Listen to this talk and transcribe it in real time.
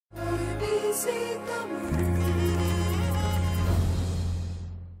IBC Tamil.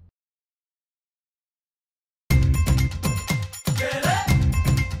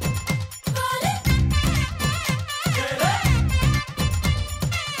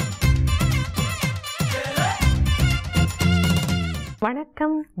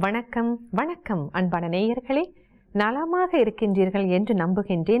 வணக்கம் வணக்கம் வணக்கம் அன்பான நேயர்களே, நலமாக இருக்கின்றீர்கள் என்று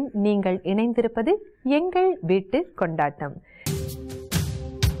நம்புகின்றேன். நீங்கள் இணைந்திருப்பது எங்கள் வீட்டு கொண்டாட்டம்.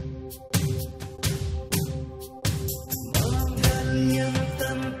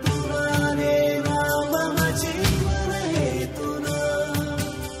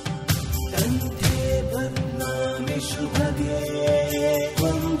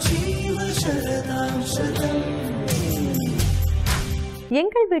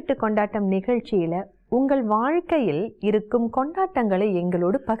 எங்கள் வீட்டு கொண்டாட்டம் நிகழ்ச்சியில உங்கள் வாழ்க்கையில் இருக்கும் கொண்டாட்டங்களை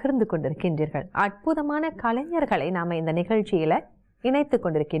எங்களோடு பகிர்ந்து கொண்டிருக்கின்றீர்கள். அற்புதமான கலைஞர்களை நாம இந்த நிகழ்ச்சியில இணைத்து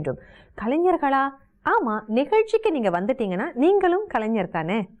கொண்டிருக்கின்றோம். கலைஞர்களா? ஆமா, நிகழ்ச்சிக்கு நீங்க வந்துட்டீங்கன்னா நீங்களும் கலைஞர்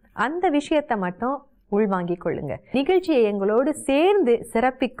தானே. அந்த விஷயத்தை மட்டும் உள்வாங்கிக் கொள்ளுங்க. நிகழ்ச்சியை எங்களோடு சேர்ந்து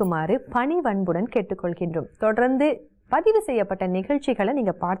சிறப்பிக்குமாறு பணிவன்புடன் கேட்டுக்கொள்கின்றோம். தொடர்ந்து பதிவு செய்யப்பட்ட நிகழ்ச்சிகளை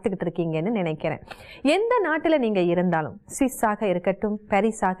நீங்க பார்த்துக்கிட்டு இருக்கீங்கன்னு நினைக்கிறேன். எந்த நாட்டுல நீங்க இருந்தாலும், சுவிஸாக இருக்கட்டும்,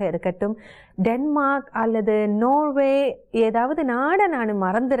 பாரிஸாக இருக்கட்டும், டென்மார்க் அல்லது நோர்வே, ஏதாவது நாடை நான்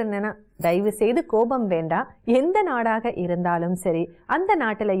மறந்துருந்தேன்னா தயவு செய்து கோபம் வேண்டாம். எந்த நாடாக இருந்தாலும் சரி, அந்த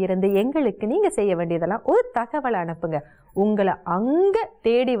நாட்டுல இருந்து எங்களுக்கு நீங்க செய்ய வேண்டியதெல்லாம் ஒரு தகவல் அனுப்புங்க. உங்களை அங்க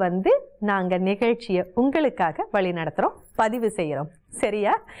தேடி வந்து நாங்க நிகழ்ச்சியை உங்களுக்காக வழி நடத்துறோம், பதிவு செய்யறோம்.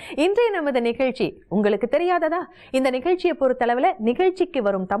 சரியா? இன்றைய நமது நிகழ்ச்சி உங்களுக்கு தெரியாததா? இந்த நிகழ்ச்சியை பொறுத்தளவுல நிகழ்ச்சிக்கு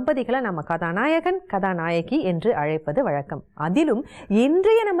வரும் தம்பதிகளை நம்ம கதாநாயகன் கதாநாயகி என்று அழைப்பது வழக்கம். அதிலும்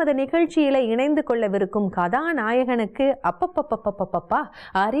இன்றைய நமது நிகழ்ச்சியில இணைந்து கொள்ளவிருக்கும் கதாநாயகனுக்கு அப்பப்பப்பப்பப்பப்பா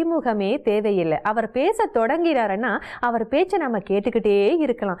அறிமுகமே தேவையில்லை. அவர் பேச தொடங்கிறாருன்னா அவர் பேச்சை நம்ம கேட்டுக்கிட்டே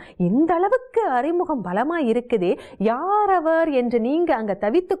இருக்கலாம். இந்த அளவுக்கு அறிமுகம் பலமா இருக்குதே, யார் அவர் என்று நீங்க அங்க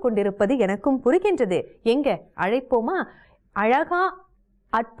தவித்து கொண்டிருப்பது எனக்கும் புரிகின்றது. எங்க அழைப்போமா? அழகா,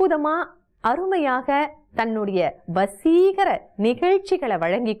 அற்புதமா, அருமையாக தன்னுடைய வசீகர நிகழ்ச்சிகளை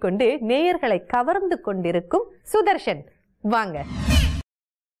வழங்கிக் கொண்டு நேயர்களை கவர்ந்து கொண்டிருக்கும் சுதர்ஷன், வாங்க.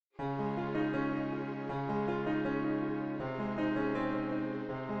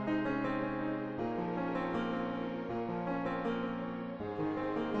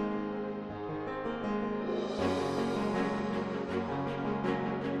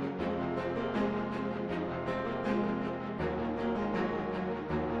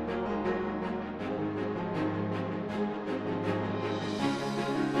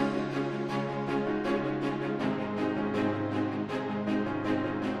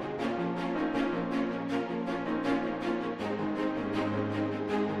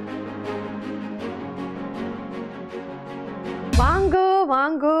 வாங்கோ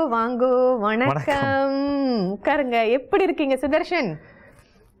வாங்கோ வாங்கோ, வணக்கம். உட்காருங்க. எப்படி இருக்கீங்க சுதர்ஷன்?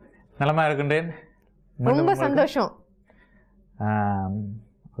 நலமா இருக்கின்றேன். ரொம்ப சந்தோஷம்.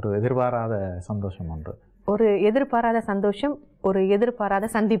 ஒரு எதிர்பாராத சந்தோஷம் ஒன்று. ஒரு எதிர்பாராத சந்தோஷம், ஒரு எதிர்பாராத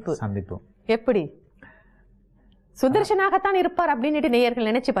சந்திப்பு. எப்படி? சுதர்ஷனாகத்தான் இருப்பார் அப்படின்னு நேயர்கள்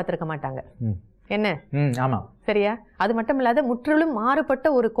நினைச்சு பார்த்திருக்க மாட்டாங்க. என்ன? ஆமா, சரியா? அது மட்டும் இல்லாத முற்றிலும் மாறுபட்ட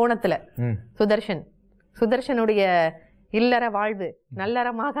ஒரு கோணத்துல சுதர்ஷனுடைய இல்லற வாழ்வு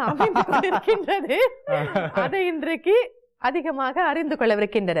நல்லறமாக அமைந்து கொண்டிருக்கின்றது. அதை இன்றைக்கு அதிகமாக அறிந்து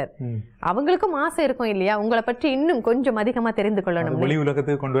கொள்ளவிருக்கின்றனர். அவங்களுக்கும் ஆசை இருக்கும் இல்லையா, உங்களை பற்றி இன்னும் கொஞ்சம் அதிகமா தெரிந்து கொள்ளணும், வெளி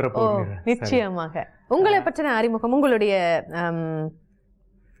உலகத்துக்கு கொண்டு வர. நிச்சயமாக. உங்களை பற்றின அறிமுகம், உங்களுடைய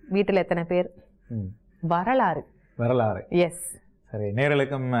வீட்டுல எத்தனை பேர், வரலாறு. எஸ். சரி,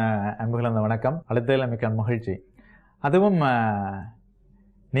 நேயர்களுக்கும் அன்புகளந்த வணக்கம். அடுத்ததுல மிக்க மகிழ்ச்சி. அதுவும்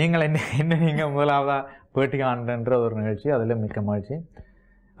நீங்கள் என்ன நீங்க முதலாவதா பேட்டி காண்கின்ற ஒரு நிகழ்ச்சி, அதில் மிக்க மகிழ்ச்சி.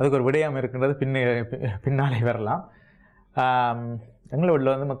 அதுக்கு ஒரு விடயம் இருக்கின்றது, பின்னாலே வரலாம். எங்களை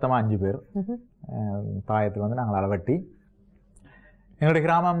வீட்டில் வந்து மொத்தமாக 5 பேர். தாயத்துக்கு வந்து நாங்கள் அளவட்டி. எங்களுடைய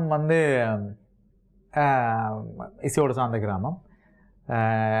கிராமம் வந்து இசையோடு சார்ந்த கிராமம்.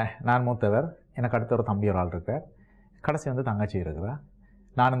 நான் மூத்தவர். எனக்கு அடுத்த ஒரு தம்பி ஒரு ஆள் இருக்கார். கடைசி வந்து தங்கச்சி இருக்கிறா.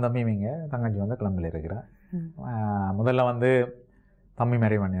 நானும் தம்பியும் இங்கே, தங்கச்சி வந்து கிளம்பில் இருக்கிறார். முதல்ல வந்து தம்பி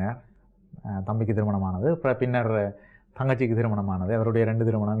மேரேஜ் பண்ணினார். தம்பிக்கு திருமணமானது. பின்னர் தங்கச்சிக்கு திருமணமானது. அவருடைய 2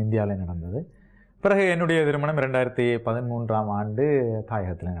 திருமணம் இந்தியாவில் நடந்தது. பிறகு என்னுடைய திருமணம் 2013ஆம் ஆண்டு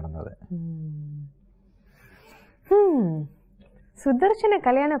தாயகத்தில் நடந்தது. சுதர்ஷனை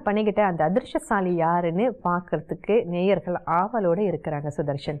கல்யாணம் பண்ணிக்கிட்ட அந்த அதிர்ஷ்டசாலி யாருன்னு பார்க்கறதுக்கு நேயர்கள் ஆவலோடு இருக்கிறாங்க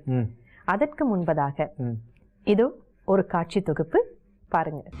சுதர்ஷன். அதற்கு முன்பதாக இதோ ஒரு காட்சி தொகுப்பு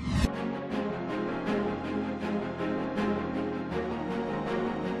பாருங்க.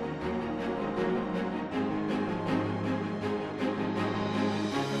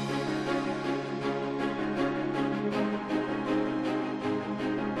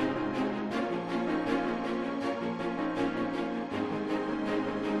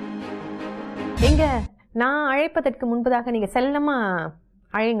 நீங்க நான் அழைப்பதற்கு முன்பதாக நீங்க செல்லமா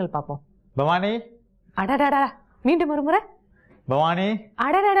அழையுங்கள் பாப்போம். பவானி. அடடடா, மீண்டும் ஒரு முறை. பவானி.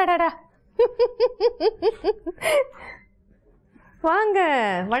 அடடடடா. வாங்க.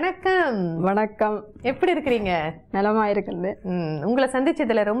 வணக்கம். வணக்கம். எப்படி இருக்கிறீங்க? நலமா இருக்குது. உங்களை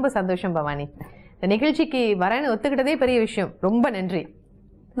சந்திச்சதுல ரொம்ப சந்தோஷம் பவானி. இந்த நிகழ்ச்சிக்கு வரேன்னு ஒத்துக்கிட்டதே பெரிய விஷயம். ரொம்ப நன்றி.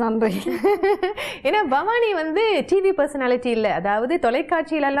 நன்றி. ஏன்னா பவானி வந்து டிவி பர்சனாலிட்டி இல்ல, அதாவது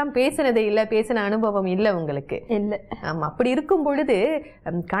தொலைக்காட்சியில எல்லாம் பேசினது இல்ல, பேசின அனுபவம் இல்ல உங்களுக்கு. இல்ல. ஆமா, அப்படி இருக்கும் பொழுது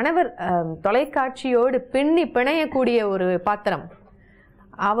கணவர் தொலைக்காட்சியோடு பின்னி பிணையக்கூடிய ஒரு பாத்திரம்,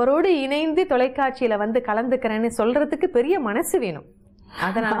 அவரோடு இணைந்து தொலைக்காட்சியில வந்து கலந்துக்கிறேன்னு சொல்றதுக்கு பெரிய மனசு வேணும்.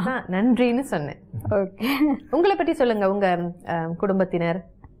 அதனாலதான் நன்றின்னு சொன்னேன். உங்களை பற்றி சொல்லுங்க. உங்க குடும்பத்தினர்,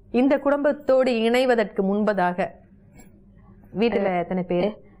 இந்த குடும்பத்தோடு இணைவதற்கு முன்பதாக வீட்டுல எத்தனை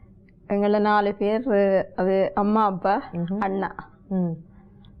பேர்? எங்கள 4 பேர். அது அம்மா, அப்பா, அண்ணா.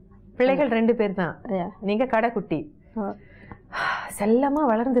 பிள்ளைகள் 2 பேர் தான். நீங்க கடைக்குட்டி. செல்லமா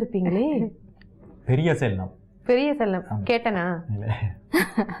வளர்ந்துருப்பீங்களே. பெரிய செல்லம். பெரிய செல்லம். கேட்டனா?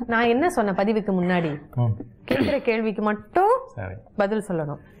 நான் என்ன சொன்ன பதிவுக்கு முன்னாடி? கேட்கிற கேள்விக்கு மட்டும் பதில்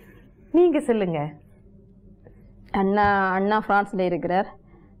சொல்லணும். நீங்க சொல்லுங்க. அண்ணா பிரான்ஸ்ல இருக்கிறார்.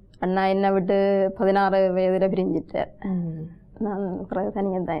 அண்ணா என்னை விட்டு 16 வயதுல பிரிஞ்சிட்டார். நான் பிறகு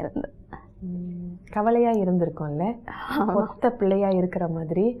தனியாக தான் இருந்தேன். கவலையா இருந்திருக்கோம்ல, ஒத்த பிள்ளையா இருக்கிற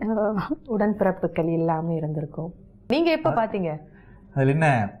மாதிரி, உடன்பிறப்புகள் இல்லாம இருந்திருக்கும். நீங்க எப்ப பாத்தீங்க? அதில் என்ன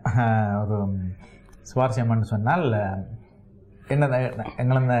ஒரு சுவாரஸ்யம்னு சொன்னால், என்ன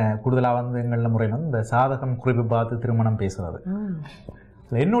எங்களை கூடுதலாக வந்து எங்கள முறையில் வந்து இந்த சாதகம் குறிப்பு பார்த்து திருமணம் பேசுறது.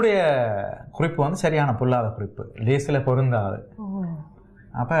 என்னுடைய குறிப்பு வந்து சரியான பொல்லாத குறிப்பு, லேசில் பொருந்தாது.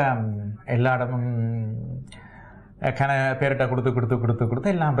 அப்போ எல்லா இடமும் பேரிட்ட கொடுத்து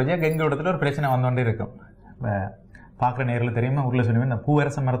எல்லாம் பிரச்சனை எங்கள் இடத்துல ஒரு பிரச்சனை வந்தோண்டே இருக்கும். பார்க்குற நேரில் தெரியுமா, ஊரில் சொல்லுவேன் இந்த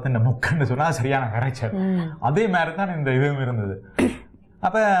பூவரச மரத்து இந்த முக்கன்னு சொன்னால் சரியான கரைச்சல். அதே மாதிரி தான் இந்த இதுவும் இருந்தது.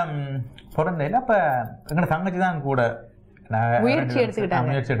 அப்போ பிறந்தையில் அப்போ எங்களோட தங்கச்சி தான் கூட முயற்சி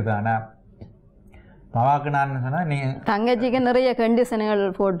எடுத்தாங்க. மவாக்கு நான் சொன்னா, நீ தங்கச்சிக்கு நிறைய கண்டிஷன்கள்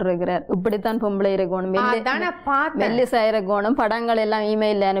போட்டிருக்கிறார். இப்படித்தான் பொம்பளை இருக்கணும், மெல்லிசா இருக்கணும், படங்கள் எல்லாம்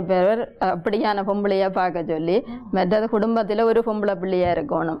இமெயில அனுப்புறவர், அப்படியான பொம்பளையா பார்க்க சொல்லி. மற்றது குடும்பத்துல ஒரு பொம்பளை பிள்ளையா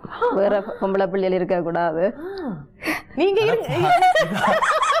இருக்கணும், வேற பொம்பளை பிள்ளைகள் இருக்க கூடாது. நீங்க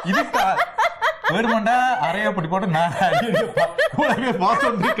வேறுமண்டா அறையப்படி போட்டு நான்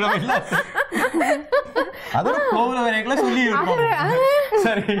அதோட கோவில வரைக்கும் சொல்லி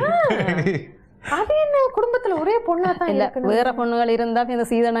சரி. அது என்ன, குடும்பத்துல ஒரே பொண்ணா தான் இல்ல, வேற பொண்ணுகள் இருந்தா இந்த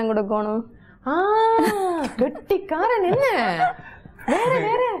சீதனம் கொடுக்கணும். கெட்டிக்காரன். என்ன வேற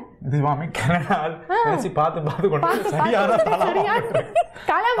வேற இதுவாமி கனடால் பேசி பார்த்து கொண்டு சரியான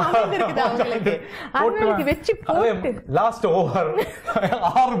களம் அமைந்திருக்குது அவங்களுக்கு. அவங்களுக்கு வெச்சு போட்டு லாஸ்ட் ஓவர்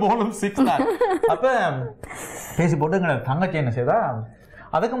 6 பாலும் 6 தான். அப்ப பேசி போட்டு எங்க தங்கச்சி என்ன செய்தா,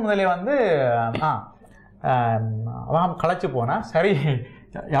 அதுக்கு முதலே வந்து அவன் களைச்சு போனா, சரி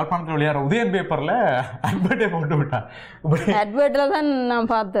யாழ்ப்பாணத்தில் விளையாடுற உதயன் பேப்பர்ல அட்வர்ட்டே போட்டு விட்டான். அட்வர்ட்ல தான் நான்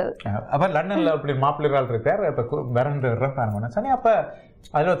பார்த்தது. அப்ப லண்டன்ல அப்படி மாப்பிள்ளைகள் இருக்கார், இப்ப வரண்டு சரி. அப்ப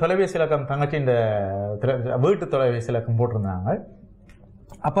அதுல தொலைபேசி இலக்கம் தங்கச்சி இந்த வீட்டு தொலைபேசி இலக்கம் போட்டிருந்தாங்க.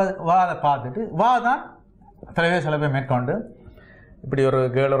 அப்ப அதை பார்த்துட்டு தான் தொலைபேசி இலக்கம் மேற்கொண்டு இப்படி ஒரு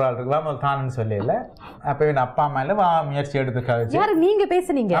கேர்ள் ஒரு ஆள் இருக்கு, வா தான்னு சொல்லல. அப்ப என் அப்பா அம்மா இல்ல, வா முயற்சி எடுத்து கழிச்சு. நீங்க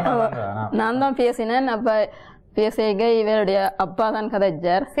பேசுனீங்க? நான் தான் பேசினேன். அப்ப பேசிக்க இவருடைய அப்பா தான்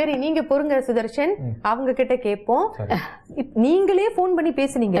கதைச்சார். சரி, நீங்க பொறுங்க சுதர்ஷன், அவங்க கிட்ட கேட்போம். நீங்களே போன் பண்ணி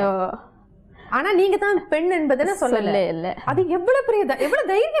பேசுனீங்க, ஆனா நீங்க தான் பெண் என்பதை சொல்லல. இல்ல, அது எவ்வளவு பெரிய எவ்வளவு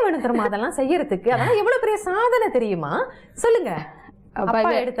தைரியம் வேணும் தெரியுமா அதெல்லாம் செய்யறதுக்கு? அதெல்லாம் எவ்வளவு பெரிய சாதனை தெரியுமா? சொல்லுங்க.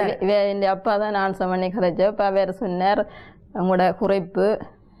 என் அப்பா தான் நான் பண்ணி கதைச்ச. அப்பா வேற சொன்னார், உங்களோட குறைப்பு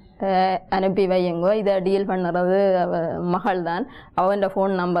அனுப்பி வையுங்கோ, இதை டீல் பண்ணுறது மகள் தான், அவன்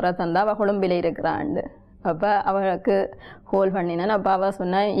ஃபோன் நம்பரை தந்தா அவள் கொழும்பில் இருக்கிறாண்டு. அப்போ அவளுக்கு கால் பண்ணினேன். அப்போ அவள்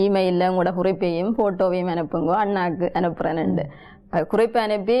சொன்னான், இமெயிலில் உங்களோட குறிப்பையும் ஃபோட்டோவையும் அனுப்புங்கோ, அண்ணாவுக்கு அனுப்புகிறேன்ண்டு. குறிப்பை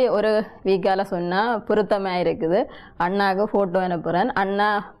அனுப்பி ஒரு வீக்கால் சொன்னால் பொருத்தமாக இருக்குது, அண்ணாவுக்கு ஃபோட்டோ அனுப்புகிறேன், அண்ணா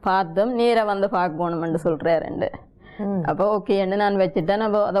பார்த்தும் நேராக வந்து பார்க்கணுமென்று சொல்கிறாருண்டு. அப்போ ஓகேன்னு நான் வச்சுட்டேன்.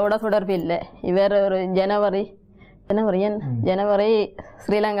 அப்போ அதோட தொடர்பு இல்லை. இவர் ஒரு ஜனவரி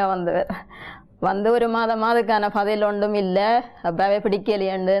ஸ்ரீலங்கா வந்து ஒரு மாதத்துக்கான பதில் ஒன்றும் இல்லை. அப்பவே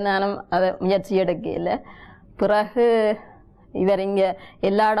பிடிக்கலையண்டு நானும் அதை முயற்சி எடுக்கல. பிறகு இவர் இங்கே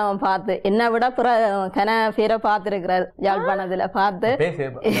எல்லா இடமும் பார்த்து, என்னை விட கன பேரை பார்த்துருக்கிறார் யாழ்ப்பாணத்தில் பார்த்து.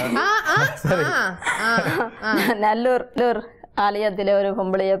 நல்லூர் ஆலயத்தில் ஒரு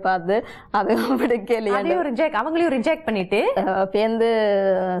பொம்பளைய பார்த்து அதுவும் பிடிக்கலையே, அவங்களையும் ரிஜெக்ட் பண்ணிட்டு பேருந்து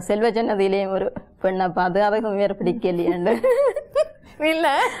செல்வ ஜன்னதியிலையும் ஒரு பெண்ணை பார்த்து அதுக்கும் வேறு பிடிக்கலையாண்டு. இல்ல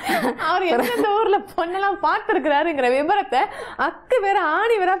அவர் எந்த ஊர்ல பொண்ணெல்லாம் பார்த்திருக்கிறாருங்கிற விவரத்தை அக்கு வேற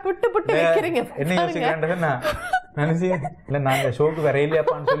ஆணி வேற புட்டு புட்டு வைக்கிறீங்க. என்ன யோசிக்கிறேன் நினைச்சு இல்ல நாங்க ஷோக்கு வேற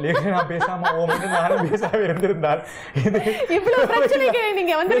இல்லையாப்பான்னு சொல்லி நான் பேசாம ஓமட்டு நானும் பேசாம இருந்திருந்தால் இவ்வளவு பிரச்சனைக்கு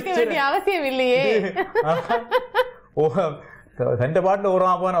நீங்க வந்திருக்க வேண்டிய அவசியம் இல்லையே. ஓ ரெண்டு பாட்டுல ஒரு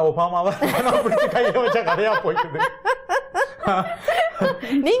ஒபாமாவா கையில வச்ச கதையா போயிட்டு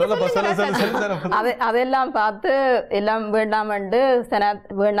அதெல்லாம் பார்த்து எல்லாம் வேண்டாமண்டு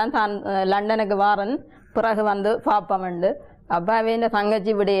வேண்டாம் தான் லண்டனுக்கு வாரன் பிறகு வந்து பாப்பமண்டு. அப்பாவே இந்த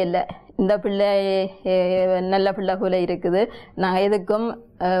தங்கச்சி விட இல்லை, இந்த பிள்ளை நல்ல பிள்ளை போல இருக்குது, நாங்கள் எதுக்கும்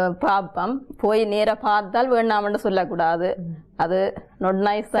பார்ப்போம், போய் நேராக பார்த்தால் வேண்டாமன்னு சொல்லக்கூடாது, அது நொட்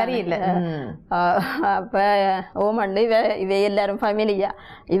நைஸ் சரியில்லை. அப்போ ஓமண்டு இவ எல்லாரும் ஃபேமிலியா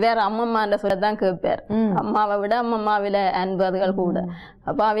இவர் அம்மம்மான்ற சொல்லதான் கேட்பார். அம்மாவை விட அம்மம்மாவில அன்பதுகள் கூட.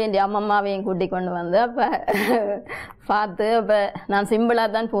 அப்போ வேண்டிய அம்மம்மாவையும் கூட்டி கொண்டு வந்து அப்போ பார்த்து அப்போ நான்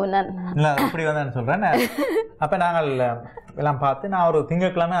சிம்பிளாக தான் போனேன். இல்லை அப்படி வந்து சொல்கிறேன். அப்போ நாங்கள் எல்லாம் பார்த்து நான் ஒரு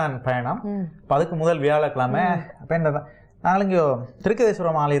திங்கட்கிழமை பயணம், இப்போ அதுக்கு முதல் வியாழக்கிழமை அப்போ என்ன நாங்கள் இங்கே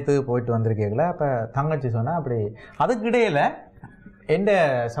திருக்கதேஸ்வரம் ஆலயத்துக்கு போயிட்டு வந்திருக்கீங்களா. அப்போ தங்கச்சி சொன்னேன் அப்படி அதுக்கு இடையில் என்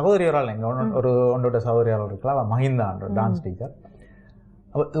சகோதரியோரால் எங்கள் ஒன்றோட சகோதரியால் இருக்கலாம், அவள் மஹிந்தான்ற டான்ஸ் டீச்சர்.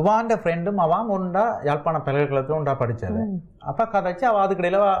 இவாண்ட ஃப்ரெண்டும் அவன் ஒன்றா யாழ்ப்பாணம் பல்கலைக்கழகத்தில் ஒன்றா படித்தது. அப்போ கதைச்சி அவள் அதுக்கு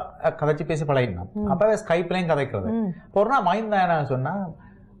இடையில கதைச்சி பேசி பழகினான். அப்போ ஸ்கைப்லேயும் கதைக்கிறது. இப்போ ஒரு நாள் மஹிந்தா என்ன சொன்னால்,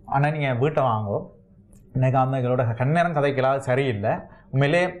 அண்ணா நீங்கள் வீட்டை வாங்கும், இன்னைக்கு அந்த எங்களோட கண்ணேரம் கதைக்கலாம் சரியில்லை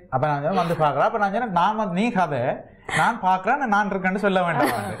உண்மையிலே. அப்போ நான் வந்து பார்க்குறேன். அப்போ நான் சொன்னேன் நான் வந்து நீ கதை நான் பார்க்குறேன் நான் இருக்கேன்னு சொல்ல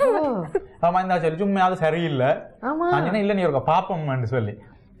வேண்டாம். மஹிந்தா சொல்லி சும்மா அது சரியில்லை. நான் சொன்னேன் இல்லை நீ ஒரு பாப்பம்னு சொல்லி.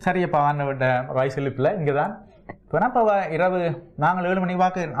 சரியப்பா வாண்ட விட்ட ரைஸ் ஸ்லிப்பில் இங்கே தான் இப்போ இப்போ இரவு நாங்கள் 7 மணி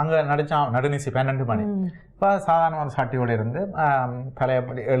வாக்கு அங்கே நடித்தோம், நடுநிசி 12 மணி. இப்போ சாதாரண ஒரு சட்டியோடு இருந்து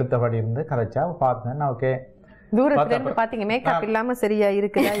பழையபடி எழுத்தபடி இருந்து கதைச்சா பார்த்தேன். ஓகே தூரத்துல இருந்து பாத்தீங்க மேக்கப் இல்லாம சரியா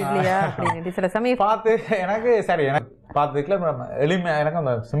இருக்குதா இல்லையா அப்படின்னு சில சமயம் பார்த்து எனக்கு சரி எனக்கு பார்த்துக்கல எளிமையா எனக்கு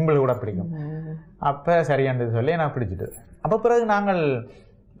அந்த சிம்பிள் கூட பிடிக்கும். அப்போ சரியானது சொல்லி நான் பிடிச்சிட்டு அப்போ பிறகு நாங்கள்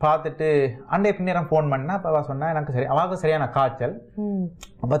பார்த்துட்டு அண்டே பின்னேரம் ஃபோன் பண்ணேன். அப்போ அவள் சொன்னால் எனக்கு சரி அவாவுக்கு சரியான காய்ச்சல்.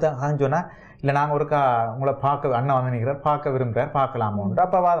 அப்போ தான் சொன்னால் இல்லை நாங்கள் ஒருக்கா உங்களை பார்க்க அண்ணன் வந்து நிற்கிறார் பார்க்க விரும்புகிறார் பார்க்கலாமோன்ட்டு.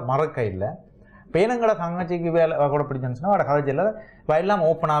 அப்போ அவள் மறக்க இல்லை. இப்போ என்னங்களோட தங்கச்சிக்கு வேலை கூட பிடிச்சுன்னு சொன்னால் அவட கதைச்சி இல்லை எல்லாம்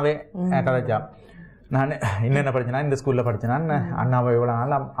ஓப்பனாகவே கதைச்சா. நான் என்னென்ன படிச்சேன்னா இந்த ஸ்கூலில் படித்தேன்னா அண்ணாவை இவ்வளோ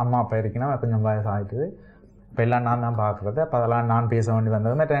நாள் அம்மா அப்பா இருக்குன்னா கொஞ்சம் வயசு ஆகிட்டுது. இப்போ எல்லாம் நான் தான் பார்க்குறது. அப்போ அதெல்லாம் நான் பேச வேண்டி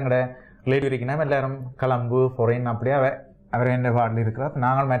வந்தது. மற்ற எங்களோட ரிலேட்டிவ் இருக்குன்னா எல்லாரும் கிளம்பு பொறைன்னு அப்படியே அவர் என்ன வார்டில் இருக்கிறா. அப்போ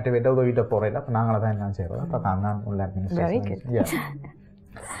நாங்கள் மற்ற வீட்டை உதவிட்ட போகிறதில்ல. அப்போ நாங்கள தான் என்ன செய்கிறோம். அப்போ நான் தான் உள்ள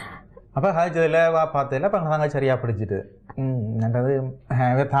அப்போ காய்ச்சதில் பார்த்ததில்ல. அப்போ தாங்க சரியாக பிடிச்சிட்டு என்றது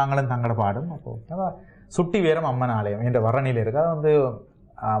தாங்களும் தங்களோட பாடும். அப்போ சுட்டி வீரம் அம்மன் ஆலயம் என்ற வரணியில் இருக்குது. அது வந்து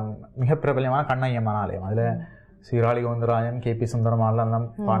மிக பிரபலமான கண்ணையம்மன் ஆலயம். அதில் சீராளி கோவிந்தராஜன் கேபி சுந்தரமாலாம்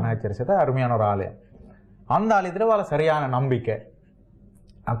பாண்டாச்சரிச்சது அருமையான ஒரு ஆலயம். அந்த ஆலயத்தில் வாழ சரியான நம்பிக்கை.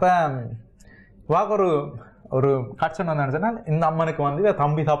 அப்போ வாக்கு ஒரு கட்சன் வந்து சொன்னால் இந்த அம்மனுக்கு வந்து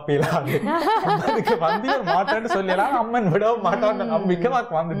தம்பி தப்பிலாது அம்மனுக்கு வந்து மாட்டேன்னு சொல்லலாம், அம்மன் விடவும் மாட்டான்ற நம்பிக்கை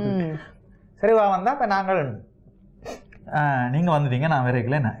வாக்கு வந்துட்டு. சரி வா வந்தால் இப்போ நாங்கள் நீங்கள் வந்துட்டீங்க நான்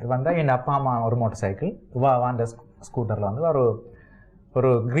வரைக்கல வந்தால் என் அப்பா அம்மா ஒரு மோட்டர் சைக்கிள் வாண்ட ஸ்கூட்டரில் வந்து ஒரு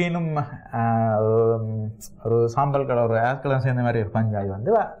க்ரீனும் ஒரு சாம்பல் கலர் ஒரு ஆஸ்கலம் சேர்ந்த மாதிரி ஒரு பஞ்சாயி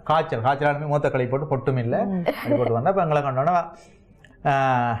வந்து காய்ச்சலாலுமே மூத்த களை போட்டு பொட்டும் இல்லை அப்படி போட்டு வந்தால் இப்போ எங்களை கண்டோன்னா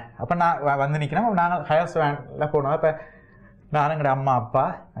அப்போ நான் வந்து நிற்கிறேன். நாங்கள் ஹையர் ஸ்டாண்டில் போனோம். இப்போ நான் எங்களோட அம்மா அப்பா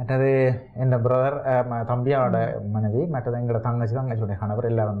மற்றது என் பிரதர் தம்பியோட மனைவி மற்றது எங்களோட தங்கச்சியோடைய கணவர்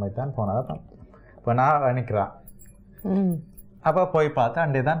எல்லாரும் போய் தான் போனது. அப்போ இப்போ நான் நிற்கிறான். அப்போ போய் பார்த்து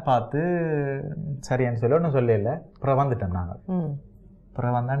அண்டே தான் பார்த்து சரியான்னு சொல்லி ஒன்றும் சொல்லல. அப்புறம் வந்துட்டோம் நாங்கள்.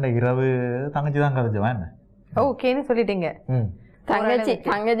 அப்புறம் வந்தாண்ட இரவு தங்கச்சி தான் கதைச்சுவேன் என்ன ஓகேன்னு சொல்லிட்டீங்க.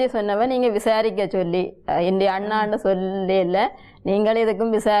 தங்கச்சி சொன்னவன் நீங்க விசாரிக்க சொல்லி இந்த அண்ணான்னு சொல்லல, நீங்களே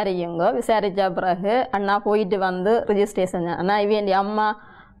இதுக்கும் விசாரியுங்க. விசாரிச்ச பிறகு அண்ணா போயிட்டு வந்து ரிஜிஸ்ட்ரேஷன் அண்ணா இவன் அம்மா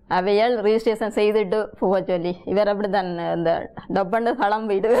அவையால் ரிஜிஸ்ட்ரேஷன் செய்துட்டு போக சொல்லி இவர் அப்படித்தான் இந்த டப்பண்டு களம்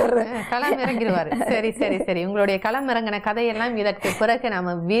இறங்கிடுவார். சரி சரி சரி உங்களுடைய களம் இறங்கின கதையெல்லாம் இதற்கு பிறகு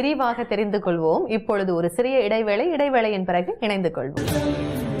நாம விரிவாக தெரிந்து கொள்வோம். இப்பொழுது ஒரு சிறிய இடைவேளையின் பிறகு இணைந்து கொள்வோம்.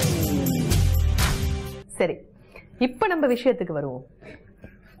 சரி இப்ப நம்ம விஷயத்துக்கு வருவோம்.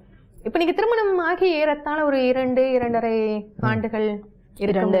 இப்ப நீங்க திருமணம் ஆகி ஏறத்தாழ ஒரு 2.5 ஆண்டுகள்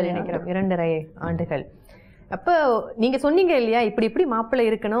நினைக்கிறோம். 2.5 ஆண்டுகள். அப்ப நீங்க சொன்னீங்க இல்லையா இப்படி மாப்பிள்ளை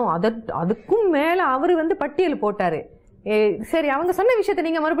இருக்கணும், அதுக்கும் மேல அவரு வந்து பட்டியல் போட்டாரு. சரி அவங்க சொன்ன விஷயத்த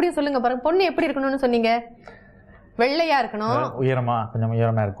நீங்க மறுபடியும் சொல்லுங்க பாருங்க. பொண்ணு எப்படி இருக்கணும்னு சொன்னீங்க? வெள்ளையா இருக்கணும், கொஞ்சம்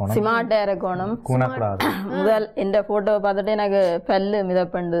உயரமா இருக்கணும், சிமாட்டா இருக்கணும், முதல் இந்த போட்டோ பார்த்துட்டு எனக்கு பல்லு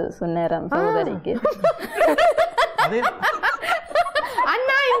மிதப்பண்டு சொன்னேன் சகோதரிக்கு.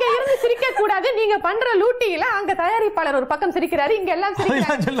 அதாவது நீங்க பண்ற லூட்டியில அங்க தயாரிப்பாளர் ஒரு பக்கம் சிரிக்கிறாரு, இங்க எல்லாம்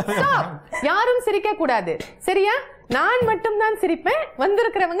சிரிக்கிறாங்க. யாரும் சிரிக்க கூடாது, சரியா? நான் மட்டும் தான் சிரிப்பேன்,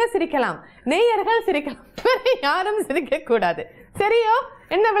 வந்திருக்கிறவங்க சிரிக்கலாம், நேயர்கள் சிரிக்கலாம், யாரும் சிரிக்க கூடாது, சரியோ?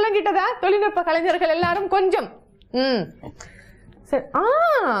 என்ன விளங்கிட்டதா தொழில்நுட்ப கலைஞர்கள் எல்லாரும் கொஞ்சம்? சரி.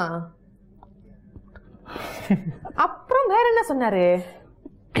 அப்புறம் வேற என்ன சொன்னாரு?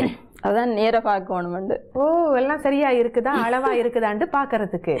 அதான் நேர பார்க்கணும். ஓ, எல்லாம் சரியா இருக்குதா, அளவா இருக்குதான்னு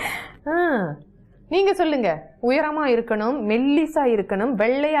பாக்குறதுக்கு. நீங்க சொல்லுங்க. உயரமா இருக்கணும், மெல்லிசா இருக்கணும்,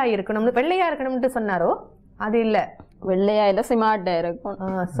 வெள்ளையா இருக்கணும். வெள்ளையா இருக்கணும்னு சொன்னாரோ? அது இல்ல, வெள்ளையா இல்ல சிமாட்டா இருக்கும்.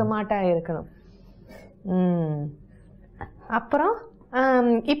 சிமாட்டா இருக்கணும். அப்புறம்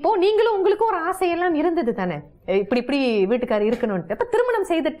இப்போ நீங்களும் உங்களுக்கும் ஒரு ஆசையெல்லாம் இருந்தது தானே, இப்படி இப்படி வீட்டுக்காரர் இருக்கணும்ட்டு. அப்ப திருமணம்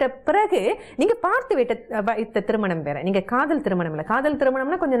செய்துட்ட பிறகு நீங்க பார்த்து வைத்த திருமணம் வேற, நீங்க காதல் திருமணம் இல்ல. காதல்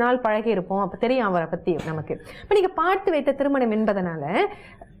திருமணம்னா கொஞ்ச நாள் பழகி இருப்போம், அப்ப தெரியும் அவரை பத்தி நமக்கு. இப்ப நீங்க பார்த்து வைத்த திருமணம் என்பதனால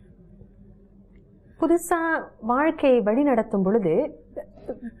புதுசா வாழ்க்கையை வழி நடத்தும் பொழுது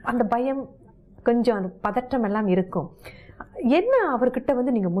அந்த பயம், கொஞ்சம் அந்த பதற்றம் எல்லாம் இருக்கும். என்ன அவர்கிட்ட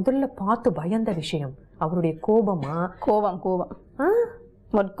வந்து நீங்க முதல்ல பார்த்து பயந்த விஷயம்? அவருடைய கோபமா? கோபம்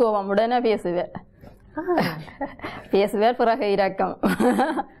முட்கோபம். உடனே பேசுவேன், பிறகு இரக்கம்.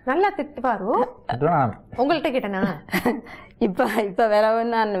 நல்லா திட்டுவாரோ? உங்கள்கிட்ட கேட்டனா? இப்ப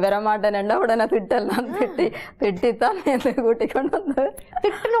வரவும் நான் வரமாட்டேன்டா உடனே திட்டலாம், திட்டித்தான் கூட்டி கொண்டு வந்து.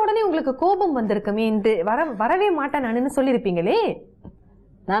 திட்டின உடனே உங்களுக்கு கோபம் வந்திருக்குமே, இந்த வரவே மாட்டேன் நானுன்னு சொல்லியிருப்பீங்களே.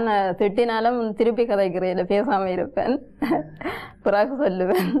 நான் திட்டினாலும் திருப்பி கதைக்கிறேன், பேசாம இருப்பேன், பிறகு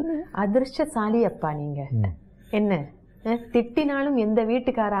சொல்லுவேன். அதிர்ஷ்டசாலி அப்பா நீங்க. என்ன திட்டினாலும் எந்த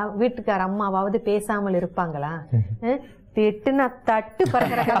வீட்டுக்கார அம்மாவாவது பேசாமல் இருப்பாங்களா? திட்டுனா தட்டு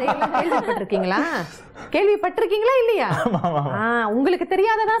பறக்கிற கதையெல்லாம் கேள்விப்பட்டிருக்கீங்களா இல்லையா? உங்களுக்கு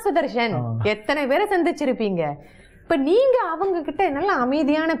தெரியாததா சுதர்ஷன்? எத்தனை பேரை சந்திச்சிருப்பீங்க. இப்ப நீங்க அவங்க கிட்ட நல்ல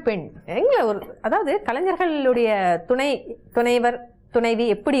அமைதியான பெண், அதாவது கலைஞர்களுடைய துணைவர் துணைவி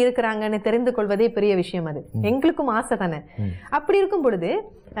எப்படி இருக்கிறாங்கன்னு தெரிந்து கொள்வதே பெரிய விஷயம். அது எங்களுக்கும் ஆசை தானே. அப்படி இருக்கும் பொழுது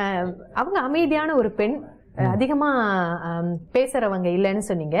அவங்க அமைதியான ஒரு பெண், அதிகமா பேசுறவங்க இல்லைன்னு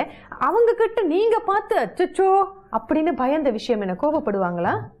சொன்னீங்க. அவங்க கிட்ட நீங்க பார்த்து அச்சோ அப்படின்னு பயந்த விஷயம் என்ன?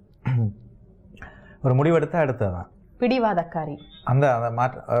 கோபப்படுவாங்களா? ஒரு முடிவெடுத்தா எடுத்ததான் பிடிவாதக்காரி.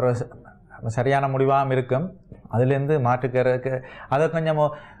 ஒரு சரியான முடிவாகவும் இருக்கும், அதுலேருந்து மாற்றுக்கிறதுக்கு அதை கொஞ்சம்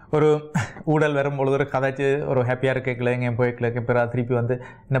ஒரு ஊழல் வரும்பொழுது ஒரு கதைச்சு ஒரு ஹாப்பியாக இருக்கல எங்கேயும் போய்க்கல பிறகு திருப்பி வந்து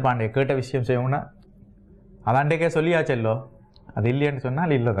என்ன பாண்டிய கேட்ட விஷயம் செய்வோம்னா அதாண்டேக்கே சொல்லியாச்சல்லோ, அது இல்லைன்னு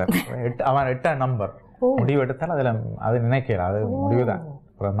சொன்னால் இல்லை தான். அவன் 8ஆம் நம்பர் முடிவு எடுத்தாலும் அதில் அது நினைக்கல, அது முடிவு தான்,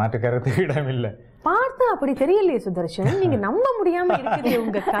 மாற்றுக்கிறதுக்கு இடம் இல்லை. பார்த்தா அப்படி தெரியலையே சுதர்ஷன், நீங்க நம்ப முடியாம இருக்குது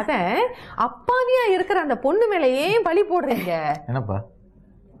உங்க கதை. அப்பாவியா இருக்கிற அந்த பொண்ணு மேல ஏன் பழி போடுறீங்க? என்னப்பா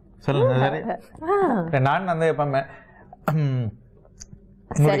சொல்லுங்க. நான் வந்து எப்ப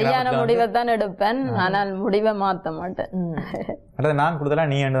சரியான முடிவை தான் எடுப்பேன், ஆனால் முடிவை மாற்ற மாட்டேன். அடுத்து நான் கொடுத்தா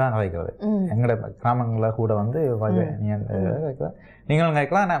நீ என்று தான் கதைக்கிறது. எங்களோட கிராமங்களில் கூட வந்து நீங்களும்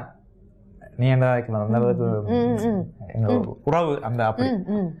கேட்கலாம், நீ என்ன வைக்கலாம், அந்த அளவுக்கு எங்கள் உறவு அந்த அப்படி.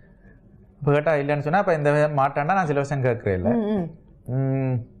 இப்போ கேட்டா இல்லைன்னு சொன்னால் இப்போ இந்த மாட்டாண்டா நான் சில விஷயம் கேட்குறேன் இல்லை.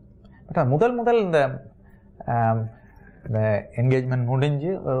 பட் முதல் இந்த என்கேஜ்மெண்ட் முடிஞ்சு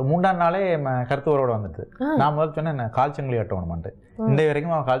ஒரு 3ஆம் நாளே கருத்து உறவோட வந்துட்டு நான் முதல் சொன்னேன் கால்ச்சங்கலி கட்டணுமான்ட்டு. இந்த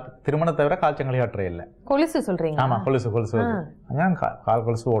வரைக்கும் திருமணத்தை தவிர கால்ச்சங்கலி கட்டுறே இல்லை. கொலுசு சொல்றீங்க? ஆமா, கொலுசு கால்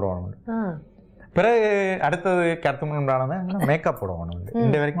கொலுசு போடணும். பிறகு அடுத்தது கருத்து முன்னாடி மேக்கப் போடணும்.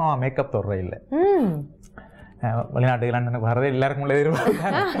 இந்த வரைக்கும் அவன் மேக்கப் தொடர இல்லை. வெளிநாட்டு லண்டனுக்கு வர்றதே எல்லாருக்கும் உள்ள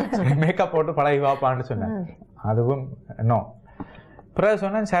எதிர்பார்ப்பு, மேக்கப் போட்டு பழகி வாப்பான்னு சொன்னேன். அதுவும் இன்னும் பிறகு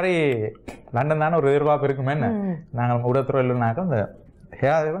சொன்னேன் சரி லண்டன் தானே ஒரு எதிர்பார்ப்பு இருக்குமே, நாங்கள் உடத்துறை இல்லைனாக்கா இந்த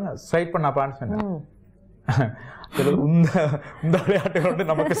ஹேர் ஸ்ட்ரைட் பண்ணாப்பான்னு சொன்னேன். இந்த விளையாட்டு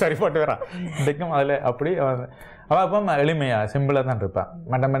நமக்கு சரிப்பட்டு வரான் இன்றைக்கும் அதில் அப்படி. அவள் அப்போ எளிமையாக சிம்பிளாக தான் இருப்பான்.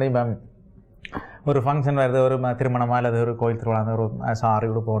 மற்றபடி ஒரு ஃபங்க்ஷன் வருது, ஒரு திருமணமா அல்லது ஒரு கோயில் திருவிழா, ஒரு சாரி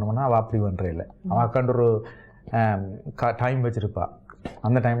கூட போகணும்னா அவள் அப்படி பண்ணுறே இல்லை. அவள் அக்காண்டு ஒரு டைம் வச்சுருப்பா.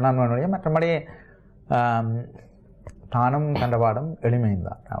 அந்த டைம்லாம் மற்றபடி தானும் கண்டபாடும் எளிமையும்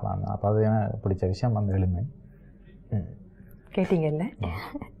தான். அப்போ அது எனக்கு பிடிச்ச விஷயம் அந்த எளிமை. கேட்டீங்கல்ல?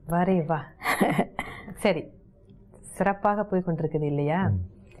 வரே வா. சரி, சிறப்பாக போய் கொண்டிருக்குது இல்லையா?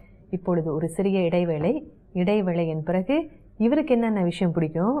 இப்பொழுது ஒரு சிறிய இடைவேளையின் பிறகு இவருக்கு என்னென்ன விஷயம்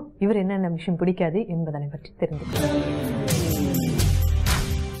பிடிக்கும், இவர் என்னென்ன விஷயம் பிடிக்காது என்பதனை பற்றி தெரிஞ்சுக்கலாம்.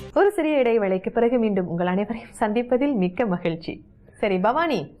 ஒரு சிறிய இடைவேளைக்கு பிறகு மீண்டும் உங்கள் அனைவரையும் சந்திப்பதில் மிக்க மகிழ்ச்சி. சரி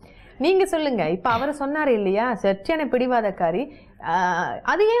பவானி, நீங்க சொல்லுங்க. இப்ப அவர் சொன்னார் இல்லையா, சர்ச்சையான பிடிவாதக்காரி,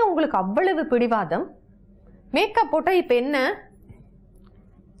 அது ஏன் உங்களுக்கு அவ்வளவு பிடிவாதம்? மேக்கப் போட்டா இப்ப என்ன,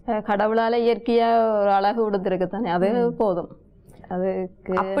 கடவுளால இயற்கையா ஒரு அழகு கொடுத்துருக்கு தானே, அது போதும்.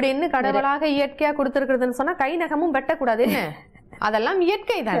 அதுக்கு அப்படின்னு கடவுளாக இயற்கையா கொடுத்திருக்கிறதுன்னு சொன்னா கை நகமும் வெட்டக்கூடாது என்ன? அதெல்லாம்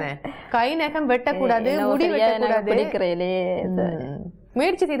இயற்கை தானே. கை நகம் வெட்டக்கூடாது, முடி வெட்டக்கூடாது.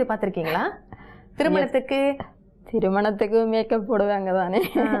 முயற்சி செய்து பார்த்திருக்கீங்களா? திருமணத்துக்கு மேக்கப் போடுவாங்க தானே,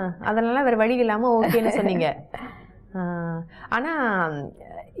 அதனால வேற வழி இல்லாம ஓகேன்னு சொன்னீங்க. ஆனா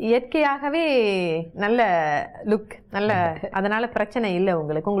இயற்கையாகவே நல்ல லுக், நல்ல, அதனால பிரச்சனை இல்லை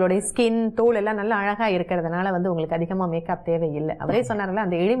உங்களுக்கு. உங்களுடைய ஸ்கின், தோல் எல்லாம் நல்லா அழகா இருக்கிறதுனால உங்களுக்கு அதிகமா மேக்கப் தேவையில்லை. அவரே சொன்னார்ல,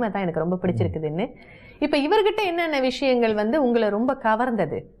 அந்த எளிமை தான் எனக்கு ரொம்ப பிடிச்சிருக்குதுன்னு. இப்ப இவர்கிட்ட என்னென்ன விஷயங்கள் உங்களை ரொம்ப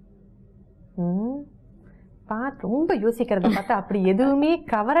கவர்ந்தது? ரொம்ப யோசிக்கிறத பார்த்தா அப்படி எதுவுமே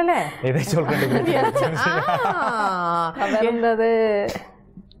கவரல. கவர்ந்தது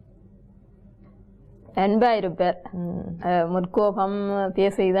அன்பா இருப்பார், முற்கோபம்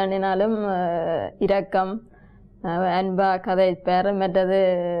பேச இதனாலும் இரக்கம், அன்பா கதைப்பார். மற்றது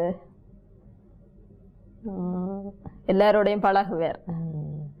எல்லாரோடையும் பழகுவார்.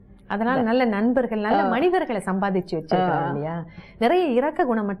 அதனால நல்ல நண்பர்கள், நல்ல மனிதர்களை சம்பாதிச்சு வச்சிருக்காங்க இல்லையா? நிறைய இரக்க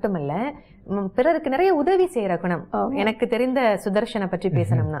குணம் மட்டுமல்ல, பிறருக்கு நிறைய உதவி செய்யற குணம். எனக்கு தெரிந்த சுதர்ஷனை பற்றி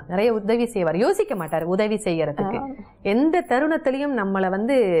பேசணும்னா நிறைய உதவி செய்வார், யோசிக்க மாட்டார் உதவி செய்யறதுக்கு. எந்த தருணத்திலையும்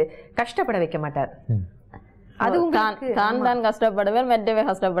நம்மளை கஷ்டப்பட வைக்க மாட்டார். அதுவும் தான் கஷ்டப்படுவேன், மற்றவே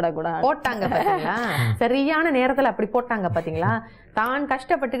கஷ்டப்படக்கூடாது போட்டாங்க பாத்தீங்களா? சரியான நேரத்துல அப்படி போட்டாங்க பாத்தீங்களா? தான்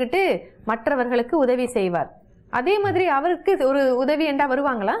கஷ்டப்பட்டுக்கிட்டு மற்றவர்களுக்கு உதவி செய்வார். அதே மாதிரி அவருக்கு ஒரு உதவி என்றா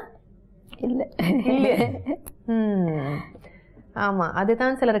வருவாங்களா? இல்ல இல்ல. ஆமா,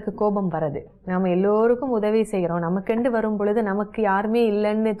 அதுதான் சிலருக்கு கோபம் வருது. நாம எல்லோருக்கும் உதவி செய்யறோம், நமக்கெண்டு வரும் பொழுது நமக்கு யாருமே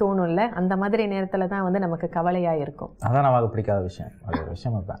இல்லைன்னு தோணும்ல, அந்த மாதிரி நேரத்துலதான் நமக்கு கவலையா இருக்கும். அதான் நமக்கு பிடிக்காத விஷயம். அது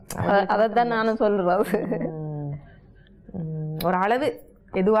விஷயம் அதான் நானும் சொல்றது. ஒரு அளவு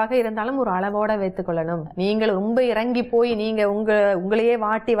எதுவாக இருந்தாலும் ஒரு அளவோட வைத்துக் கொள்ளணும். நீங்கள் ரொம்ப இறங்கி போய் நீங்க உங்களையே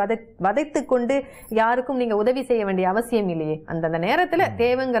வாட்டி வதைத்து கொண்டு யாருக்கும் நீங்க உதவி செய்ய வேண்டிய அவசியம் இல்லையே. அந்த நேரத்துல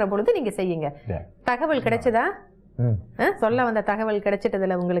தேவைங்கிற பொழுது நீங்க செய்யுங்க. தகவல் கிடைச்சதா? சொல்ல வந்த தகவல்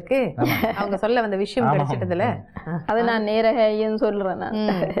கிடைச்சிட்டதுல உங்களுக்கு, அவங்க சொல்ல வந்த விஷயம் கிடைச்சிட்டதுல, அது நான் நேரையும் சொல்றேன்.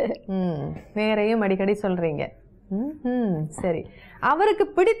 நேரையும் அடிக்கடி சொல்றீங்க. சரி, அவருக்கு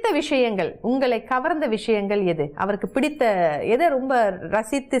பிடித்த விஷயங்கள், உங்களை கவர்ந்த விஷயங்கள் எது? அவருக்கு பிடித்த எதை ரொம்ப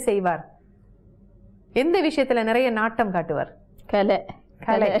ரசித்து செய்வார்? எந்த விஷயத்துல நிறைய நாட்டம் காட்டுவார்? கலை.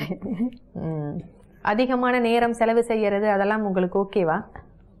 கலை. அதிகமான நேரம் செலவு செய்யறது அதெல்லாம் உங்களுக்கு ஓகேவா?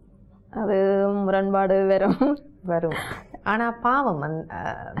 அது முரண்பாடு வரும். ஆனா பாவம்,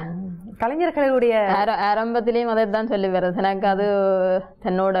 கலைஞர்களுடைய ஆரம்பத்திலையும் அதை தான் சொல்லி வருது. எனக்கு அது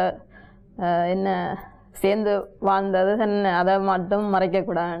தன்னோட என்ன சேர்ந்து வாழ்ந்தது, அதை மட்டும் மறைக்க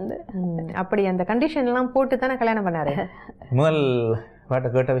கூடாது. அப்படி அந்த கண்டிஷன் எல்லாம் போட்டு தானே கல்யாணம் பண்ணாரு. முதல்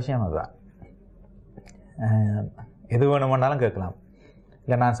கேட்ட விஷயம் அதுதான். எது வேணுமென்னாலும் கேட்கலாம்.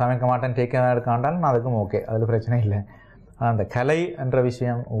 இல்லை நான் சமைக்க மாட்டேன், டேக் கேர் எடுக்க வேண்டாலும் நான் அதுக்கும் ஓகே, அதில் பிரச்சனை இல்லை. அந்த கலை என்ற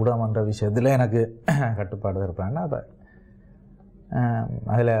விஷயம், ஊடகம் என்ற விஷயத்தில் எனக்கு கட்டுப்பாடு இருப்பேன்னா அப்போ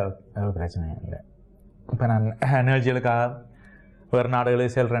அதில் ஒரு பிரச்சனையும் இல்லை. இப்போ நான் நிகழ்ச்சிகளுக்காக வேறு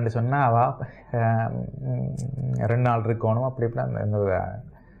நாடுகளுக்கு செல்றேன்னு சொன்னால் அவள் 2 நாள் இருக்கணும், அப்படி இப்படி எந்த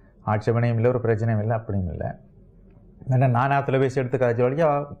ஆட்சேபனையும் இல்லை, ஒரு பிரச்சனையும் இல்லை, அப்படியும் இல்லை. ஏன்னா நான் தொலைபேசி எடுத்து கதைச்ச வழிக்கு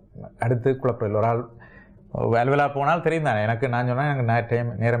அவள் அடுத்து குழப்பம். ஒரு ஆள் அலுவலாக போனால் தெரியும் தானே எனக்கு. நான் சொன்னால் எனக்கு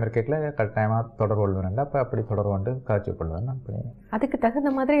நேரம் இருக்கல கட்டாயமாக தொடர்பு கொள்வேன். அப்போ அப்படி தொடர்பு கொண்டு காய்ச்சி கொள்வேன். அப்படி அதுக்கு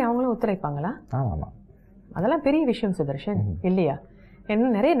தகுந்த மாதிரி அவங்களும் ஒத்துழைப்பாங்களா? ஆமாம், அதெல்லாம் பெரிய விஷயம் சுதர்ஷன், இல்லையா?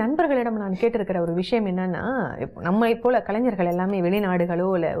 என்ன நிறைய நண்பர்களிடம் நான் கேட்டிருக்கிற ஒரு விஷயம் என்னன்னா, நம்மை போல கலைஞர்கள் எல்லாமே வெளிநாடுகளோ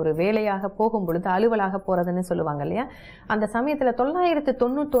இல்லை ஒரு வேலையாக போகும் பொழுது அலுவலாக போறதுன்னு சொல்லுவாங்க இல்லையா? அந்த சமயத்துல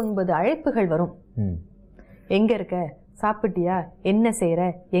 999 அழைப்புகள் வரும். எங்க இருக்க, சாப்பிட்டியா, என்ன செய்யற,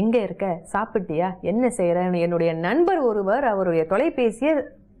 எங்க இருக்க, சாப்பிட்டியா, என்ன செய்யறன்னு. என்னுடைய நண்பர் ஒருவர் அவருடைய தொலைபேசியை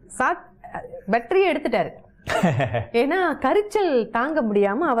பேட்டரியை எடுத்துட்டாரு. ஏன்னா கரிச்சல் தாங்க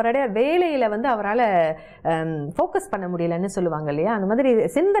முடியாம அவருடைய வேலையில அவரால் ஃபோக்கஸ் பண்ண முடியலன்னு சொல்லுவாங்க இல்லையா? அந்த மாதிரி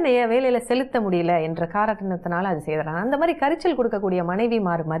சிந்தனையை வேலையில செலுத்த முடியல என்ற காரணத்தினால அது செய்யறாங்க. அந்த மாதிரி கரிச்சல் கொடுக்கக்கூடிய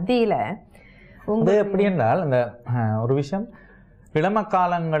மனைவிமார் மத்தியில எப்படி என்றால், இந்த ஒரு விஷயம் இளம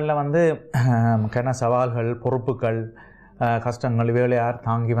காலங்களில் கன சவால்கள், பொறுப்புகள், கஷ்டங்கள் இவைகளையார்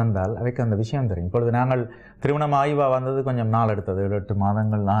தாங்கி வந்தால் அவைக்கு அந்த விஷயம் தெரியும். இப்பொழுது நாங்கள் திருமணம் ஆய்வா வந்தது கொஞ்சம் நாள் எடுத்தது, 7-8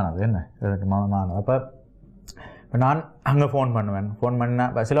 மாதங்கள் தான். அது என்ன 7-8 மாதம் ஆனது. அப்போ நான் அங்கே ஃபோன் பண்ணேன்.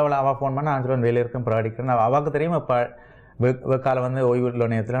 சிலவளை அவள் ஃபோன் பண்ண, நான் சொல்லுவேன் வேலை இருக்கும் ப்ராடிக்கிறேன். அவளுக்கு தெரியும் இப்போ வெக்கால ஓய்வு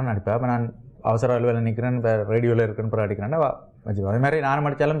நேரத்தில் நான் நடிப்பேன். அப்போ நான் அவசர வேலை நிற்கிறேன், இப்போ ரேடியோவில் இருக்குன்னு ப்ராடிக்கிறேன் வச்சுருவேன். அதே மாதிரி நான்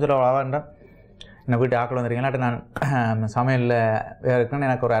படித்தாலும் சில அவன்டா என்னை வீட்டு ஆக்கள் வந்துருக்கீங்களாட்டு நான் சமையலில் இருக்குன்னு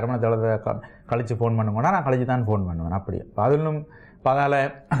எனக்கு ஒரு 1/2 மணி நேரத்தில் கழித்து ஃபோன் பண்ணுங்கன்னா நான் கழிச்சு தான் ஃபோன் பண்ணுவேன். அப்படி அதிலும் பதால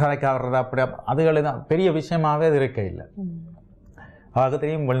கதைக்க வர்றது அப்படி அதுகளை தான் பெரிய விஷயமாகவே அது இருக்க இல்லை. அவளுக்கு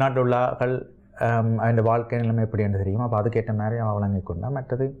தெரியும் வெளிநாட்டு உள்ளாக்கள் அவன் வாழ்க்கை நிலைமை எப்படின்னு தெரியும். அப்போ அதுக்கேற்ற மாதிரி அவன் வழங்கி கொண்டான்.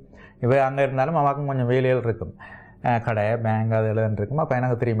 மற்றது இவ அங்கே இருந்தாலும் அவனுக்கும் கொஞ்சம் வேலைகள் இருக்கும், கடை பேங்க் அது எழுதுன்னு இருக்கும். அப்போ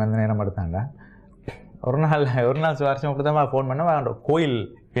எனக்கு தெரியும் அந்த நேரம் எடுத்தாங்க. ஒரு நாள் வருஷம் அப்படி தான் ஃபோன் பண்ண கோயில்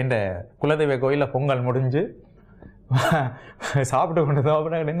என்ற குலதெய்வ கோயிலில் பொங்கல் முடிஞ்சு சாப்பிட்டு கொண்டு தான்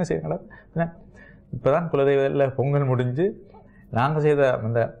அப்படின்னா என்ன செய்யணும், இப்போ தான் குலதெய்வத்தில் பொங்கல் முடிஞ்சு நாங்கள் செய்த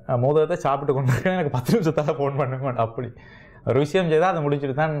அந்த மோதகத்தை சாப்பிட்டு கொண்டு இருக்கேன், எனக்கு 10 நிமிஷத்தால் ஃபோன் பண்ணுங்க. அப்படி ஒரு விஷயம் செய்தால் அதை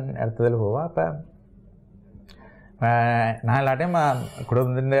முடிச்சுட்டு தான் அடுத்ததில் போவா. அப்போ நான் எல்லாட்டையும்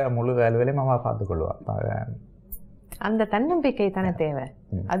குடும்பத்தின் முழு வேலையும் அம்மா பார்த்துக்கொள்வாள். அந்த தன்னம்பிக்கை தானே தேவை,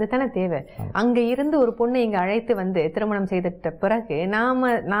 அது தானே தேவை. அங்க இருந்து ஒரு பொண்ணை இங்க அழைத்து வந்து திருமணம் செய்துட்ட பிறகு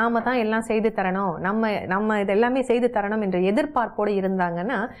நாம தான் எல்லாம் செய்து தரணும், நம்ம இது எல்லாமே செய்து தரணும் என்ற எதிர்பார்ப்போடு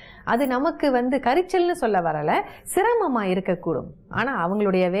இருந்தாங்கன்னா அது நமக்கு வந்து கரிச்சல்னு சொல்ல வரல, சிரமமா இருக்கக்கூடும். ஆனா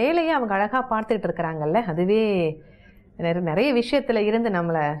அவங்களுடைய வேலையை அவங்க அழகா பார்த்துட்டு இருக்கிறாங்கல்ல, அதுவே நிறைய விஷயத்துல இருந்து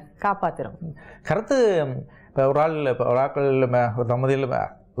நம்மளை காப்பாத்துறோம். கருத்து இப்போ ஒரு ஆட்கள் ஒரு தம்பதியில்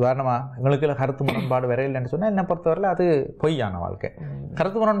உதாரணமாக எங்களுக்கு கருத்து முரண்பாடு வேற இல்லைன்னு சொன்னால் என்னை பொறுத்தவரையில் அது பொய்யான வாழ்க்கை.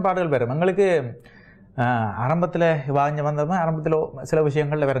 கருத்து முரண்பாடுகள் வேறு. எங்களுக்கு ஆரம்பத்தில் வாங்கி வந்தோமே, ஆரம்பத்தில் சில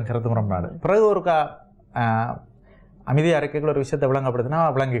விஷயங்களில் வேறு கருத்து முரண்பாடு, பிறகு ஒரு அமைதியாக இருக்கைகள் ஒரு விஷயத்தை விளங்கப்படுத்தினா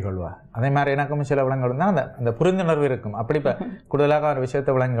விளங்கி கொள்வா. அதே மாதிரி எனக்கும் சில விளங்கப்படுத்தினா அந்த புரிந்துணர்வு இருக்கும். அப்படி இப்போ கூடுதலாக ஒரு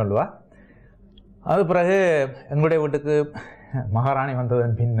விஷயத்தை விளங்கி கொள்வா. அது பிறகு எங்களுடைய வீட்டுக்கு மகாராணி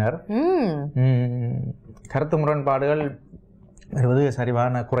வந்ததன் பின்னர் கருத்து முரண்பாடுகள் வருவது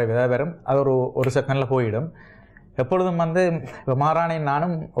சரிவான குறைவு ஏதாவது வரும். அது ஒரு செகண்டில் போயிடும். எப்பொழுதும் வந்து இப்போ மகாராணி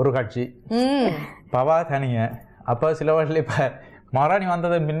நானும் ஒரு கட்சி, பவா தனிய. அப்போ சில வகையில் இப்போ மகாராணி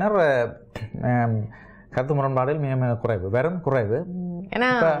வந்ததன் பின்னர் கருத்து முரண்பாடுகள் மிக மிக குறைவு, வெறும் குறைவு. ஏன்னா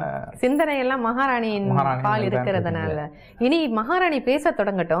சிந்தனை எல்லாம் மகாராணியின் பால் இருக்கிறதுனால. இனி மகாராணி பேச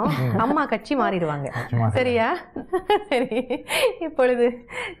தொடங்கட்டும், அம்மா கட்சி மாறிடுவாங்க. சரியா? சரி, இப்பொழுது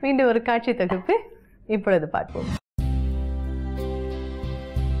மீண்டும் ஒரு காட்சி தொகுப்பு இப்பொழுது பார்ப்போம்.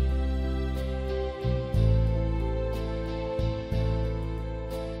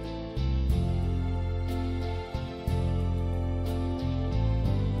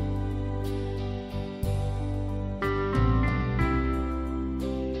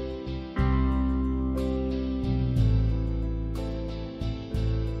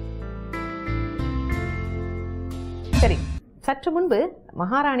 சரி, சற்று முன்பு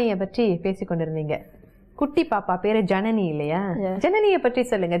மகாராணியை பற்றி பேசிக் கொண்டிருந்தீங்க. குட்டி பாப்பா பேரு ஜனனி இல்லையா? ஜனனியை பற்றி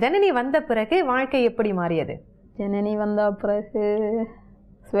சொல்லுங்க. ஜனனி வந்த பிறகு வாழ்க்கை எப்படி மாறியது? ஜனனி வந்த பிறகு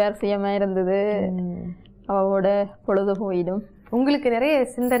சுவாரஸ்யமா இருந்தது, அவளோட பொழுது போயிடும். உங்களுக்கு நிறைய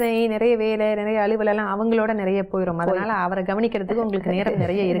சிந்தனை, நிறைய வேலை, நிறைய அலுவலெல்லாம் அவங்களோட நிறைய போயிடும். அதனால அவரை கவனிக்கிறதுக்கு உங்களுக்கு நேரம்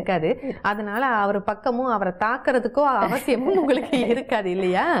நிறைய இருக்காது. அதனால அவர் பக்கமும் அவரை தாக்குறதுக்கோ அவசியமும் உங்களுக்கு இருக்காது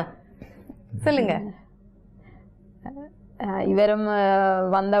இல்லையா? சொல்லுங்க. இவரும்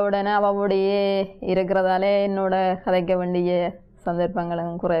வந்தவுடனே அவளுடையே இருக்கிறதால என்னோட கதைக்க வேண்டிய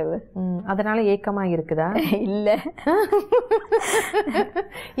சந்தர்ப்பங்களும் குறைவு. அதனால ஏக்கமா இருக்குதா? இல்ல,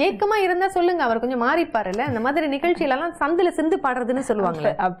 ஏக்கமா இருந்தா சொல்லுங்க, அவர் கொஞ்சம் மாறிப்பாருல்ல. அந்த மாதிரி நிகழ்ச்சியிலலாம் சந்தில சிந்து பாடுறதுன்னு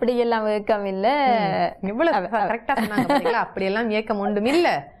சொல்லுவாங்களே, அப்படியெல்லாம் ஏக்கம் இல்ல. இவ்வளவு கரெக்டா சொன்னாங்க. அப்படியெல்லாம் ஏக்கம் ஒன்றும் இல்ல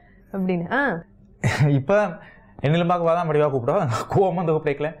அப்படின்னு. இப்ப என்னிலும் பார்க்க முடிவா கூப்பிடுவா, கோவம் வந்து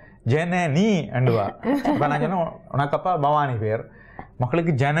கூப்பிடல, ஜனனி அண்டுவா. இப்போ நான் சொன்னேன் உனக்கு அப்பா பவானி பேர்,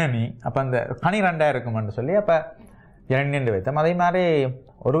 மக்களுக்கு ஜனனி. அப்போ அந்த 12 இருக்குமென்று சொல்லி அப்போ ஜனனி வைத்தோம். அதே மாதிரி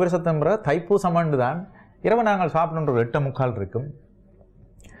ஒரு வருஷத்தின் பிறகு தைப்பூசம் ஆண்டு தான் இரவு நாங்கள் சாப்பிடணுன்ற 8:45 இருக்கும்.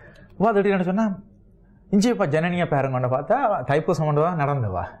 அது எப்படின்னு சொன்னால் இஞ்சிப்பா ஜனனியை பேருங்கொண்டு பார்த்தா தைப்பூசம் ஆண்டு தான்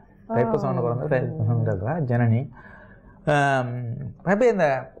நடந்தவா. தைப்பூசம் ஆண்டு பிறந்த தைப்பூசம்ன்றதுவா ஜனனி. அப்போ இந்த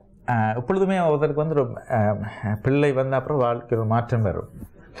எப்பொழுதுமே ஒருத்தருக்கு வந்து ஒரு பிள்ளை வந்த அப்புறம் வாழ்க்கை ஒரு மாற்றம் வரும்.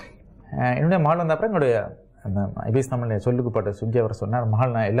 என்னுடைய மகள் வந்த அப்புறம் என்னுடைய அந்த ஐபிசி தமிழ் சொல்லுக்குப்பட்ட சுஜி அவர் சொன்னார்,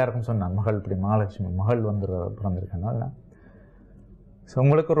 மகள் நான் எல்லாருக்கும் சொன்னான், மகள் இப்படி மகாலட்சுமி மகள் வந்து பிறந்திருக்காங்க. ஸோ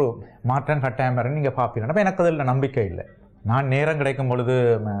உங்களுக்கு ஒரு மாற்றம் கட்டாயம் வர நீங்கள் பார்ப்பீங்க. அப்போ எனக்கு அதில் நம்பிக்கை இல்லை. நான் நேரம் கிடைக்கும் பொழுது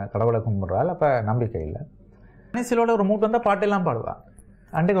கடவுளை கும்பிட்றாள், அப்போ நம்பிக்கை இல்லை. சிலோட ஒரு மூட்டு வந்தால் பாட்டெல்லாம் பாடுவா.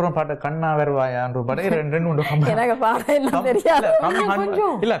 அன்றைக்கு ஒரு பாட்டு கண்ணா வருவாயான்ற பாட்டு 2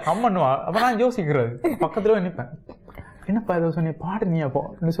 இல்லை கம் பண்ணுவா. அப்போ நான் யோசிக்கிறது பக்கத்துல நிற்பேன், என்னப்பா ஏதோ சொன்னி பாடு நீ அப்போ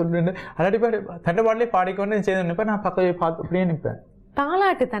சொல்லிட்டு அல்லாடி பாடி தண்டை பாடலே பாடிக்கொண்டு செய்து நிற்பேன். நான் பக்கத்தை பார்த்து அப்படியே நிற்பேன்.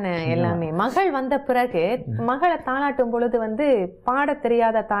 தாலாட்டு தானே எல்லாமே. மகள் வந்த பிறகு மகளை தாலாட்டும் பொழுது வந்து பாட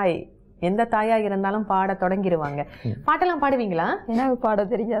தெரியாத தாய் எந்த தாயா இருந்தாலும் பாட தொடங்கிடுவாங்க. பாட்டெல்லாம் பாடுவீங்களா? எனக்கு பாட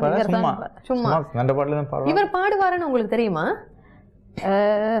தெரியாது, சும்மா அந்த பாடல தான் பாடுவாங்க. இவர் பாடுவாருன்னு உங்களுக்கு தெரியுமா?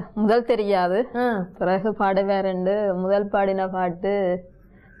 முதல் தெரியாது, பிறகு பாடுவேன். 2 முதல் பாடின பாட்டு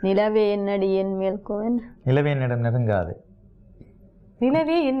நிலவே என்னடி என் மேல் கோவன், நிலவே என்னிடம் நெருங்காது.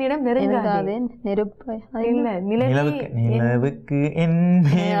 நிலவே என்னிடம் நெருங்காதே நெருப்பு இல்ல நிலவுக்கு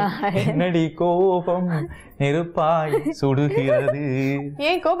என்னடி கோபம் நெருப்பாய் சுடுகிறது.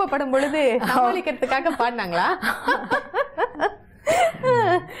 ஏன் கோபப்படும் பொழுது சமாளிக்கிறதுக்காக பாடினாங்களா?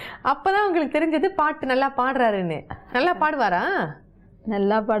 அப்பதான் உங்களுக்கு தெரிஞ்சது பாட்டு நல்லா பாடுறாருன்னு. நல்லா பாடுவாரா?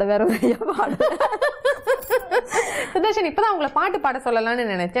 நல்லா பாடுவார். சுதர்ஷன், இப்பதான் உங்களை பாட்டு பாட சொல்லலாம்னு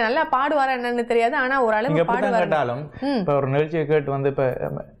நினைச்சேன். நல்லா பாடுவாரா என்னன்னு தெரியாது, ஆனா ஒரு அளவு கேட்டாலும் இப்ப ஒரு நிகழ்ச்சியை கேட்டு வந்து இப்ப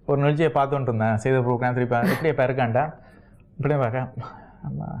ஒரு நிகழ்ச்சியை பார்த்துட்டு இருந்தேன் செய்த ப்ரோக்ராம் திருப்பி இப்படியே இப்ப இருக்காண்டா இப்படியே பார்க்க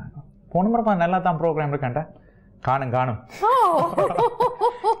போன முறை நல்லா தான் ப்ரோக்ராம் இருக்காண்டா காணும்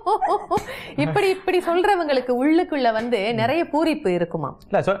இப்படி சொல்றவங்களுக்கு உள்ளுக்குள்ள வந்து நிறைய பூரிப்பு இருக்குமா?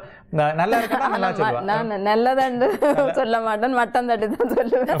 நல்லா இருக்கா நல்லா சொல்லுவா. நான் நல்லதான்னு சொல்ல மாட்டேன், மட்டம் தட்டு தான்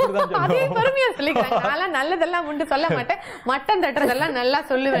சொல்லுவேன். அதே பெருமையா சொல்லிக்கிறேன். நான் நல்லதெல்லாம் உண்டு சொல்ல மாட்டேன், மட்டம் தட்டுறதெல்லாம் நல்லா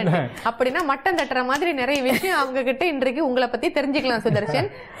சொல்லுவேன். அப்படின்னா மட்டம் தட்டுற மாதிரி நிறைய விஷயம் அவங்க கிட்ட இன்றைக்கு உங்களை பத்தி தெரிஞ்சுக்கலாம் சுதர்ஷன்.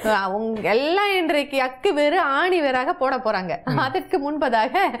 எல்லாம் இன்றைக்கு அக்கு வேறு ஆணி வேறாக போட போறாங்க. அதற்கு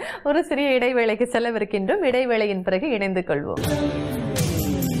முன்பதாக ஒரு சிறிய இடைவேளைக்கு செல்லவிருக்கின்றோம். இடைவேளையின் பிறகு இணைந்து கொள்வோம்.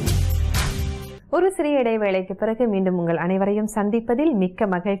 ஒரு சிறிய இடைவேளைக்கு பிறகு மீண்டும் உங்கள் அனைவரையும் சந்திப்பதில் மிக்க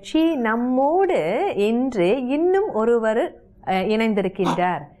மகிழ்ச்சி. நம்மோடு இன்று இன்னும் ஒருவர்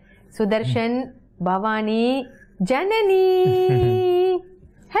இணைந்திருக்கின்றார். சுதர்ஷன், பவானி, ஜனனி.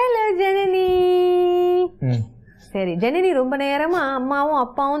 ஹலோ ஜனனி. சரி, ஜனனி ரொம்ப நேரமா அம்மாவும்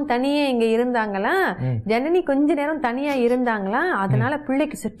அப்பாவும் தனியே இங்க இருந்தாங்களா? ஜனனி கொஞ்ச நேரம் தனியா இருந்தாங்களா? அதனால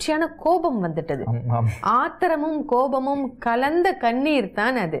பிள்ளைக்கு சற்றியான கோபம் வந்துட்டது. ஆத்திரமும் கோபமும் கலந்த கண்ணீர்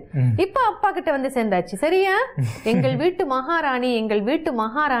தான் அது. இப்ப அப்பா கிட்ட வந்து சேர்ந்தாச்சு. சரியா? எங்கள் வீட்டு மகாராணி, எங்கள் வீட்டு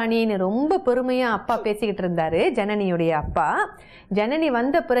மகாராணின்னு ரொம்ப பெருமையா அப்பா பேசிக்கிட்டு இருந்தாரு, ஜனனியுடைய அப்பா. ஜனனி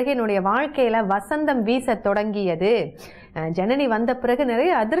வந்த பிறகு என்னுடைய வாழ்க்கையில வசந்தம் வீச தொடங்கியது. ஜனனி வந்த பிறகு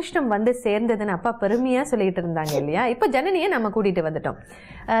நிறைய அதிர்ஷ்டம் வந்து சேர்ந்ததுன்னு அப்பா பெருமையா சொல்லிட்டு இருந்தாங்க இல்லையா? இப்ப ஜனனிய நம்ம கூட்டிட்டு வந்துட்டோம்.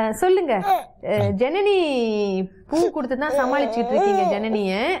 சொல்லுங்க ஜனனி, பூ கொடுத்துதான் சமாளிச்சுட்டு இருக்கீங்க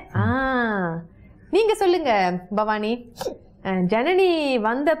ஜனனிய. நீங்க சொல்லுங்க பவானி. ஜனனி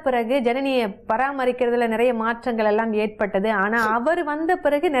வந்த பிறகு ஜனனியை பராமரிக்கிறதுல நிறைய மாற்றங்கள் எல்லாம் ஏற்பட்டது. ஆனா அவர் வந்த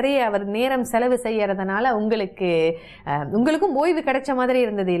பிறகு நிறைய அவர் நேரம் செலவு செய்யறதுனால உங்களுக்கும் ஓய்வு கிடைச்ச மாதிரி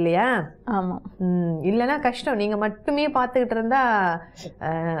இருந்தது இல்லையா? ஆமா. இல்லைன்னா கஷ்டம். நீங்க மட்டுமே பார்த்துக்கிட்டு இருந்தா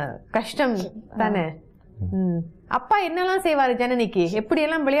கஷ்டம் தானே. அப்பா என்னெல்லாம் செய்வாரு ஜனனிக்கு?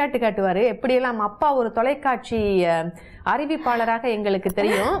 எப்படியெல்லாம் விளையாட்டு காட்டுவாரு? எப்படியெல்லாம்? அப்பா ஒரு தொலைக்காட்சி அறிவிப்பாளராக எங்களுக்கு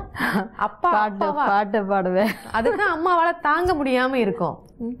தெரியும். அப்பா பாட்டு பாடுவேன். அதுதான் அம்மாவால தாங்க முடியாம இருக்கும்.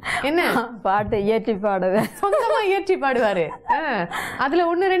 என்ன பாட்டு இயற்றி பாடுவேன். சொந்தமா இயற்றி பாடுவாரு. அதுல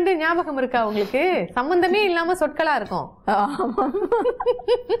 1-2 ஞாபகம் இருக்கா உங்களுக்கு? சம்பந்தமே இல்லாம சொற்களா இருக்கும்.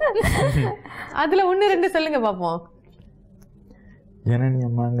 அதுல 1-2 சொல்லுங்க பாப்போம். ஜனனி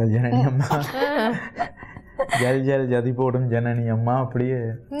அம்மாங்க, ஜனனி அம்மா, ஜல் ஜல் ஜதி போடும் ஜனனி அம்மா. அப்படியே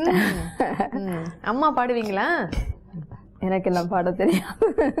அம்மா பாடுவீங்களா? எனக்கு எல்லாம் பாட தெரியாது.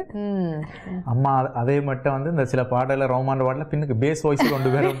 அம்மா அதே மட்டும் வந்து இந்த சில பாடல ரோமான் பாடல பின்னுக்கு பேஸ் வாய்ஸ் கொண்டு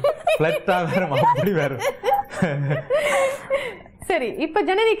வரும், ஃபிளட்டா வரும், அப்படி வரும். சரி, இப்ப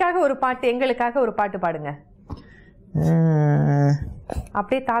ஜனனிக்காக ஒரு பாட்டு, எங்களுக்காக ஒரு பாட்டு பாடுங்க.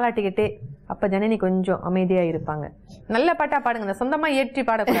 அப்படியே தாளாட்டிக்கிட்டே. அப்ப ஜனனி கொஞ்சம் அமைதியா இருப்பாங்க. நல்ல பாட்டா பாடுங்க, சொந்தமா ஏற்றி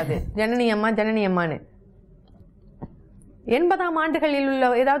பாடக்கூடாது. ஜனனி அம்மா ஜனனி அம்மான்னு. 80ஆம் ஆண்டுகளில் உள்ள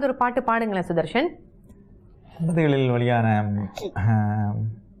ஏதாவது ஒரு பாட்டு பாடுங்களேன் சுதர்ஷன். 80களில் வெளியான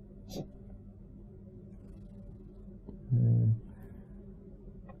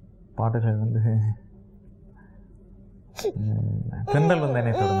பாட்டுகள் வந்து தென்றல் வந்து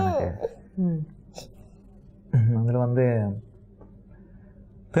என்னை தொடர்ந்து எனக்கு அதில் வந்து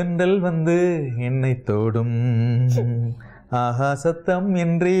தென்றல் வந்து என்னை தோடும், ஆஹா சத்தம்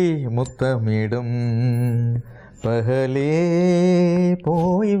இன்றி முத்தமிடும், பகலே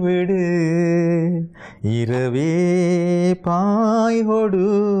போய்விடு, இரவே பாய்கொடு,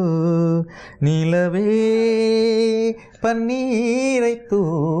 நிலவே பன்னீரை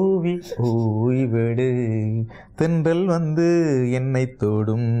தூவி போய்விடு, தென்றல் வந்து என்னை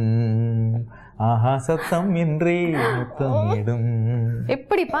தோடும், ஆஹா சத்தம் இன்றி முத்தமிடும்.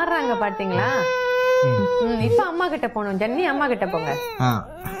 எப்படி பாடுறாங்க பாத்தீங்களா? இப்ப அம்மா கிட்ட போகணும். ஜன்னி அம்மா கிட்ட போங்க.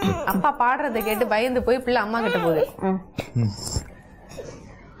 அப்பா பாடுறத கேட்டு பயந்து போய் பிள்ளை அம்மா கிட்ட போகுது.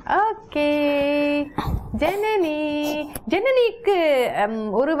 ஓகே ஜனனி. ஜனனிக்கு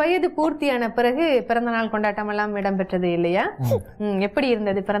 1 வயது பூர்த்தியான பிறகு பிறந்த நாள் கொண்டாட்டம் எல்லாம் இடம்பெற்றது இல்லையா? எப்படி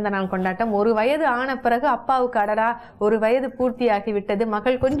இருந்தது பிறந்த நாள் கொண்டாட்டம்? 1 வயது ஆன பிறகு அப்பாவுக்கு அடடா 1 வயது பூர்த்தி ஆகிவிட்டது,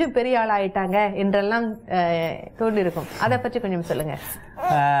 மகள் கொஞ்சம் பெரிய ஆள் ஆயிட்டாங்க என்றெல்லாம் தோன்றிருக்கும். அதை பற்றி கொஞ்சம் சொல்லுங்க.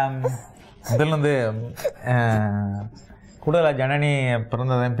 முதல்ல வந்து கூடுதலாக ஜனனி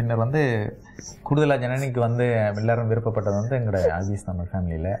பிறந்ததன் பின்னர் வந்து கூடுதலாக ஜனனிக்கு வந்து எல்லாரும் விருப்பப்பட்டது வந்து எங்களோட IBC தமிழ்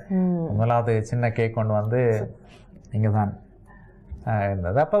ஃபேமிலியில் முதலாவது சின்ன கேக் கொண்டு வந்து இங்கே தான்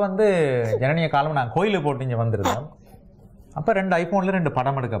இருந்தது. அப்போ வந்து ஜனனிய காலம் நான் கோயிலுக்கு போட்டு இங்கே வந்திருந்தோம். அப்போ 2 iPhoneல 2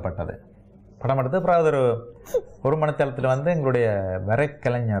 படம் எடுக்கப்பட்டது. படம் எடுத்து அப்புறம் ஒரு மணித்தளத்தில் வந்து எங்களுடைய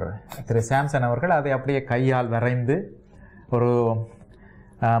வரைக்கலைஞர் திரு சாம்சன் அவர்கள் அதை அப்படியே கையால் வரைந்து ஒரு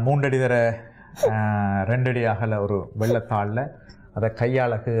 3 அடி தர 2 அடி அகல ஒரு வெள்ளத்தாளில் அதை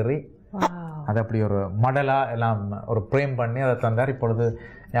கையால் கீறி அதை அப்படி ஒரு மடலாக எல்லாம் ஒரு பிரேம் பண்ணி அதை தந்தார். இப்பொழுது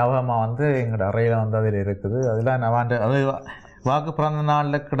ஞாபகமாக வந்து எங்களோட அறையில் வந்து அதில் இருக்குது. அதெல்லாம் நான் அது வாக்கு பிறந்த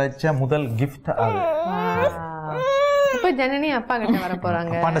நாளில் கிடைச்ச முதல் கிஃப்ட். அது இப்போ ஜனனி அப்பா கிட்ட வர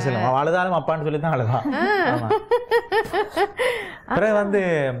போறாங்க. அப்பான்னு சொல்லுவாங்க, அழுதாலும் அப்பான்னு சொல்லி தான் அழுதான். பிறகு வந்து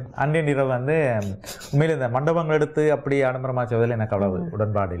அன்றைய இரவு வந்து உண்மையில் இந்த மண்டபங்கள் எடுத்து அப்படி ஆடம்பரமாக செய்வதில் எனக்கு அவ்வளவு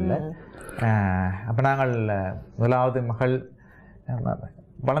உடன்பாடு இல்லை. அப்போ நாங்கள் முதலாவது மகள்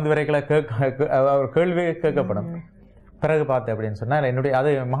வளர்ந்து வரைகளை ஒரு கேள்வி கேட்கப்படும். பிறகு பார்த்தேன் அப்படின்னு சொன்னால் என்னுடைய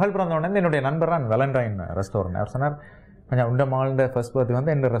அது மகள் பிறந்த உடனே என்னுடைய நண்பர் தான் வேலண்டைன் ரெஸ்டாரண்ட். அவர் சொன்னார், கொஞ்சம் உண்ட மகளோட ஃபர்ஸ்ட் பர்த்டே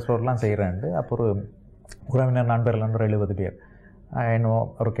வந்து எந்த ரெஸ்டாரண்ட்லாம் செய்கிறேன்ட்டு. அப்போ ஒரு உறவினர் நண்பர்கள் ஒரு 70 பேர் இன்னும்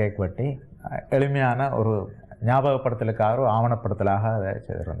ஒரு கேக் வெட்டி எளிமையான ஒரு ஞாபகப்படுத்தலுக்காக ஒரு ஆவணப்படுத்தலாக அதை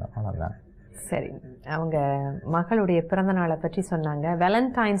செய்திருந்தோம். அவ்வளோதான். சரி, அவங்க மகளுடைய பிறந்த நாளை பற்றி சொன்னாங்க.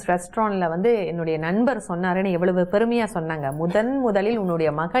 வேலண்டைன்ஸ் ரெஸ்டாரண்ட்டில் வந்து என்னுடைய நண்பர் சொன்னாருன்னு எவ்வளவு பெருமையாக சொன்னாங்க. முதலில்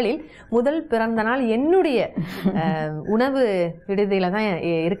உன்னுடைய மகளில் முதல் பிறந்த நாள் என்னுடைய உணவு விடுதியில் தான்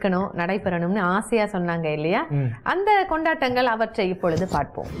இருக்கணும், நடைபெறணும்னு ஆசையாக சொன்னாங்க இல்லையா? அந்த கொண்டாட்டங்கள் அவற்றை இப்பொழுது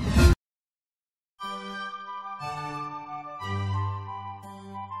பார்ப்போம்.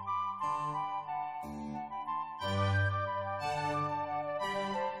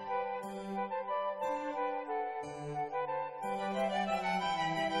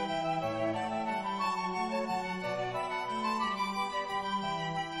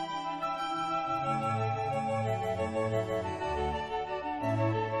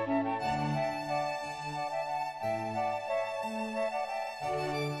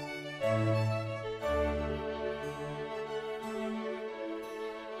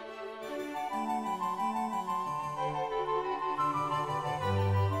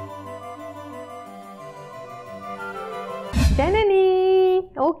 ஜனனி,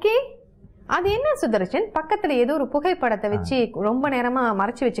 ஓகே. அது என்ன சுதர்ஷன், பக்கத்துல ஏதோ ஒரு புகைப்படத்தை வச்சு ரொம்ப நேரமா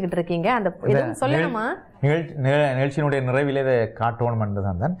மறைச்சு வச்சுக்கிட்டு இருக்கீங்க, அந்த எதுவும் சொல்லணுமா? நிகழ்ச்சியினுடைய நிறைவிலே இதை காட்டணும்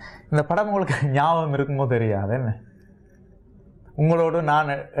தான். இந்த படம் உங்களுக்கு ஞாபகம் இருக்குமோ தெரியாது. என்ன உங்களோடு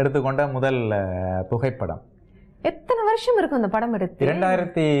நான் எடுத்துக்கொண்ட முதல் புகைப்படம். எத்தனை வருஷம் இருக்கும் இந்த படம் எடுத்து?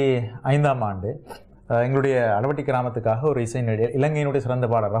 2005ஆம் ஆண்டு எங்களுடைய அளவட்டி கிராமத்துக்காக ஒரு இசை நடிகர், இலங்கையினுடைய சிறந்த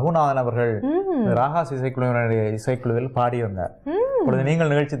பாடல் ரகுநாதன் அவர்கள் ராகாஸ் இசைக்குழுவினுடைய இசைக்குழுவில் பாடியிருந்தார். இப்பொழுது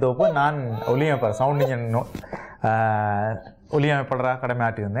நீங்கள் நிகழ்ச்சி தொகுப்பு, நான் ஒலியமைப்பாளர் சவுண்டிங் ஒலியமைப்பாளராக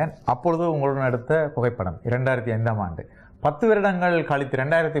கடமையாற்றியிருந்தேன். அப்பொழுது உங்களுடன் எடுத்த புகைப்படம் 2005ஆம் ஆண்டு. 10 வருடங்கள் கழித்து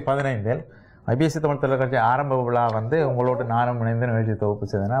 2015இல் IBC தமிழ் தொலைக்காட்சி ஆரம்ப விழா வந்து உங்களோடு நானும் இணைந்து நிகழ்ச்சி தொகுப்பு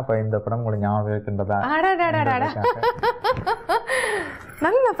செய்தேன். அப்ப இந்த படம் உங்களுக்கு ஞாபகம் இருக்கின்றதா?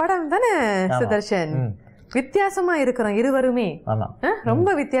 நல்ல படம் தானே சுதர்ஷன்? வித்தியாசமா இருக்கிறோம் இருவருமே, ரொம்ப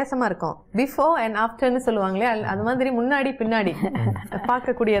வித்தியாசமா இருக்கும். பிஃபோர் அண்ட் ஆஃப்டர்னு சொல்லுவாங்களே, அது மாதிரி முன்னாடி பின்னாடி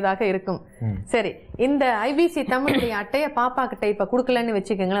பார்க்கக்கூடியதாக இருக்கும். சரி, இந்த IBC தமிழுடைய அட்டைய பாப்பா கிட்ட இப்ப குடுக்கலன்னு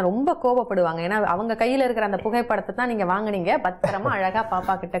வச்சுக்கோங்களேன், ரொம்ப கோபப்படுவாங்க. ஏன்னா அவங்க கையில இருக்கிற அந்த புகைப்படத்தை தான் நீங்க வாங்குனீங்க, பத்திரமா அழகா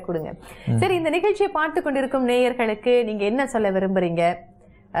பாப்பா கிட்ட கொடுங்க. சரி, இந்த நிகழ்ச்சியை பார்த்து கொண்டிருக்கும் நேயர்களுக்கு நீங்க என்ன சொல்ல விரும்புறீங்க?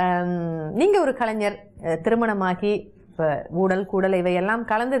 நீங்க ஒரு கலைஞர், திருமணமாகி ஊடல் கூடல் இவையெல்லாம்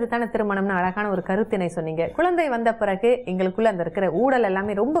கலந்தது தானே திருமணம்னு அழகான ஒரு கருத்தினை சொன்னீங்க. குழந்தை வந்த பிறகு எங்களுக்குள்ள அந்த இருக்கிற ஊடல்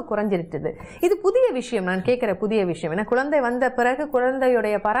எல்லாமே ரொம்ப குறைஞ்சிருக்குது. இது புதிய விஷயம், நான் கேட்கிற புதிய விஷயம். ஏன்னா குழந்தை வந்த பிறகு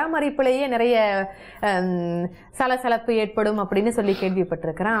குழந்தையுடைய பராமரிப்புலேயே நிறைய சலசலப்பு ஏற்படும் அப்படின்னு சொல்லி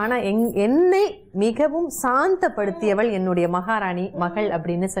கேள்விப்பட்டிருக்கிறேன். ஆனா என்னை மிகவும் சாந்தப்படுத்தியவள் என்னுடைய மகாராணி மகள்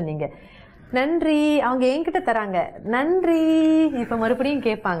அப்படின்னு சொன்னீங்க. நன்றி, அவங்க என்கிட்ட தராங்க நன்றி. இப்ப மறுபடியும்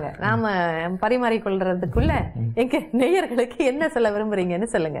கேட்பாங்க. நாம பரிமாறிக்கொள்றதுக்குள்ள எங்க நேயர்களுக்கு என்ன சொல்ல விரும்புறீங்கன்னு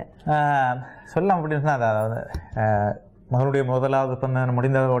சொல்லுங்க. சொல்லலாம் அப்படின்னு அதாவது மகளுடைய முதலாவது பிறந்த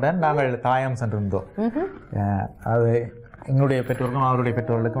முடிந்தவுடன் நாங்கள் தாயம் சென்றிருந்தோம். அது எங்களுடைய பெற்றோருக்கும் அவருடைய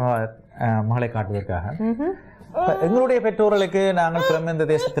பெற்றோர்களுக்கும் மகளை காட்டுவதற்காக. எங்களுடைய பெற்றோர்களுக்கு நாங்கள் பிறந்த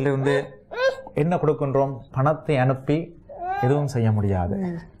தேசத்திலிருந்து என்ன கொடுக்கின்றோம், பணத்தை அனுப்பி எதுவும் செய்ய முடியாது.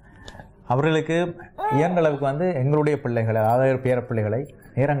 அவர்களுக்கு இயன்ற அளவுக்கு வந்து எங்களுடைய பிள்ளைகளை, அதாவது பேர பிள்ளைகளை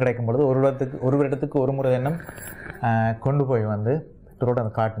நேரம் கிடைக்கும் பொழுது ஒரு வருடத்துக்கு ஒரு முறை எண்ணம் கொண்டு போய் வந்து பெற்றோடு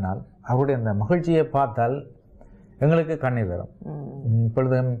அந்த காட்டினால் அவருடைய அந்த மகிழ்ச்சியை பார்த்தால் எங்களுக்கு கண்ணீர் வரும்.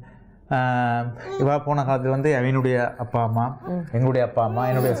 இப்பொழுது இவா போன காலத்தில் வந்து அவனுடைய அப்பா அம்மா, எங்களுடைய அப்பா அம்மா,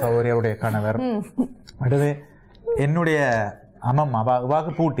 என்னுடைய சகோதரி, அவருடைய கணவர், அடுத்து என்னுடைய அம்மம்மா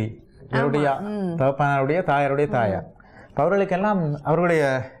வாக்கு பூட்டி என்னுடைய தகப்பனாருடைய தாயாருடைய தாயார். அவர்களுக்கெல்லாம் அவர்களுடைய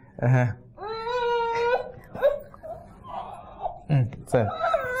சார்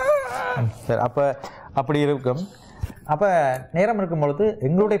சார் அப்போ அப்படி இருக்கும். அப்போ நேரம் இருக்கும் பொழுது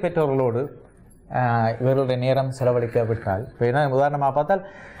எங்களுடைய பெற்றோர்களோடு இவர்களுடைய நேரம் செலவழிக்க விட்டால், இப்போ என்ன உதாரணமாக பார்த்தால்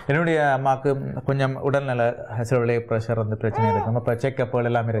என்னுடைய அம்மாவுக்கு கொஞ்சம் உடல்நல செலவழி ப்ரெஷர் வந்து பிரச்சனை இருக்கும். இப்போ செக்கப்புகள்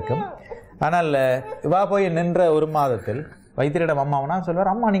எல்லாம் இருக்கும். ஆனால் இவா போய் நின்ற ஒரு மாதத்தில் வைத்தியரிடம் அம்மாவனா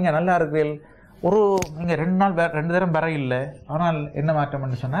சொல்வார், அம்மா நீங்கள் நல்லா இருக்கிறீர்கள், நீங்கள் 2 நாள் 2 தரம் வர இல்லை. ஆனால் என்ன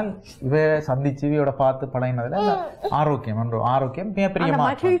மாற்றம்னு சொன்னால் இவ சந்திச்சு இவையோட பார்த்து பழகினதில் ஆரோக்கியம் மிகப்பெரிய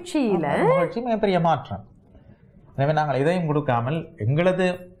மகிழ்ச்சி மிகப்பெரிய மாற்றம். எனவே நாங்கள் இதையும் கொடுக்காமல் எங்களது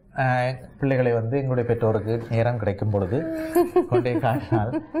பிள்ளைகளை வந்து எங்களுடைய பெற்றோருக்கு நேரம் கிடைக்கும் பொழுது கொண்டே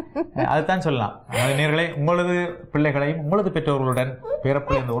காட்டினால் அதுதான் சொல்லலாம். நேர்களே, உங்களது பிள்ளைகளையும் உங்களது பெற்றோர்களுடன்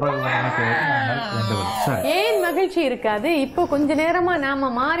பிறப்பில் இந்த உறவுகள் ஏன் மகிழ்ச்சி இருக்காது? இப்போ கொஞ்ச நேரமா நாம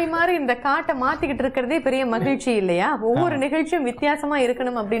மாறி மாறி இந்த காட்டை மாத்திக்கிட்டு இருக்கிறதே பெரிய மகிழ்ச்சி இல்லையா? ஒவ்வொரு நிகழ்ச்சியும் வித்தியாசமா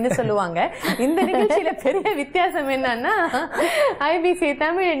இருக்கணும் அப்படின்னு சொல்லுவாங்க. இந்த நிகழ்ச்சியில பெரிய வித்தியாசம் என்னன்னா, ஐபிசி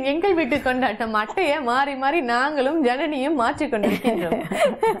தமிழ் எங்கள் வீட்டு கொண்டாட்டம் அட்டையை மாறி மாறி நாங்களும் ஜனனியும் மாற்றிக்கொண்டிருக்கின்றோம்.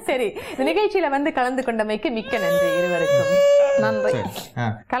 சரி, இந்த நிகழ்ச்சியில வந்து கலந்து கொண்டமைக்கு மிக்க நன்றி இருவருக்கும். நன்றி.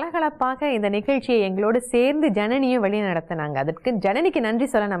 கலகலப்பாக இந்த நிகழ்ச்சியை எங்களோடு சேர்ந்து ஜனனியும் வழி நடத்தினாங்க. அதற்கு ஜனனிக்கு நன்றி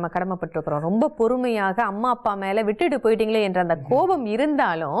சொல்ல நம்ம கடமைப்பட்டிருக்கிறோம். ரொம்ப பொறுமையாக அம்மா அப்பா மேல விட்டுட்டு போயிட்டீங்களே என்ற அந்த கோபம்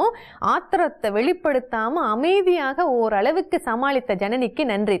இருந்தாலும் ஆத்திரத்தை வெளிப்படுத்தாம அமைதியாக ஓரளவுக்கு சமாளித்த ஜனனிக்கு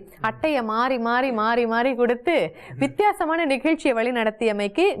நன்றி. அட்டையை மாறி மாறி மாறி மாறி கொடுத்து வித்தியாசமான நிகழ்ச்சியை வழி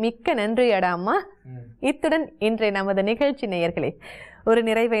நடத்தியமைக்கு மிக்க நன்றி அடாமா. இத்துடன் இன்றைய நமது நிகழ்ச்சி நேயர்களே ஒரு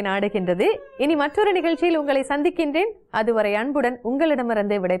நிறைவை நாடுகின்றது. இனி மற்றொரு நிகழ்ச்சியில் உங்களை சந்திக்கின்றேன். அதுவரை அன்புடன்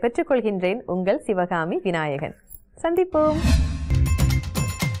உங்களிடமிருந்து விடை பெற்றுக் கொள்கின்றேன். உங்கள் சிவகாமி விநாயகன். சந்திப்போம்.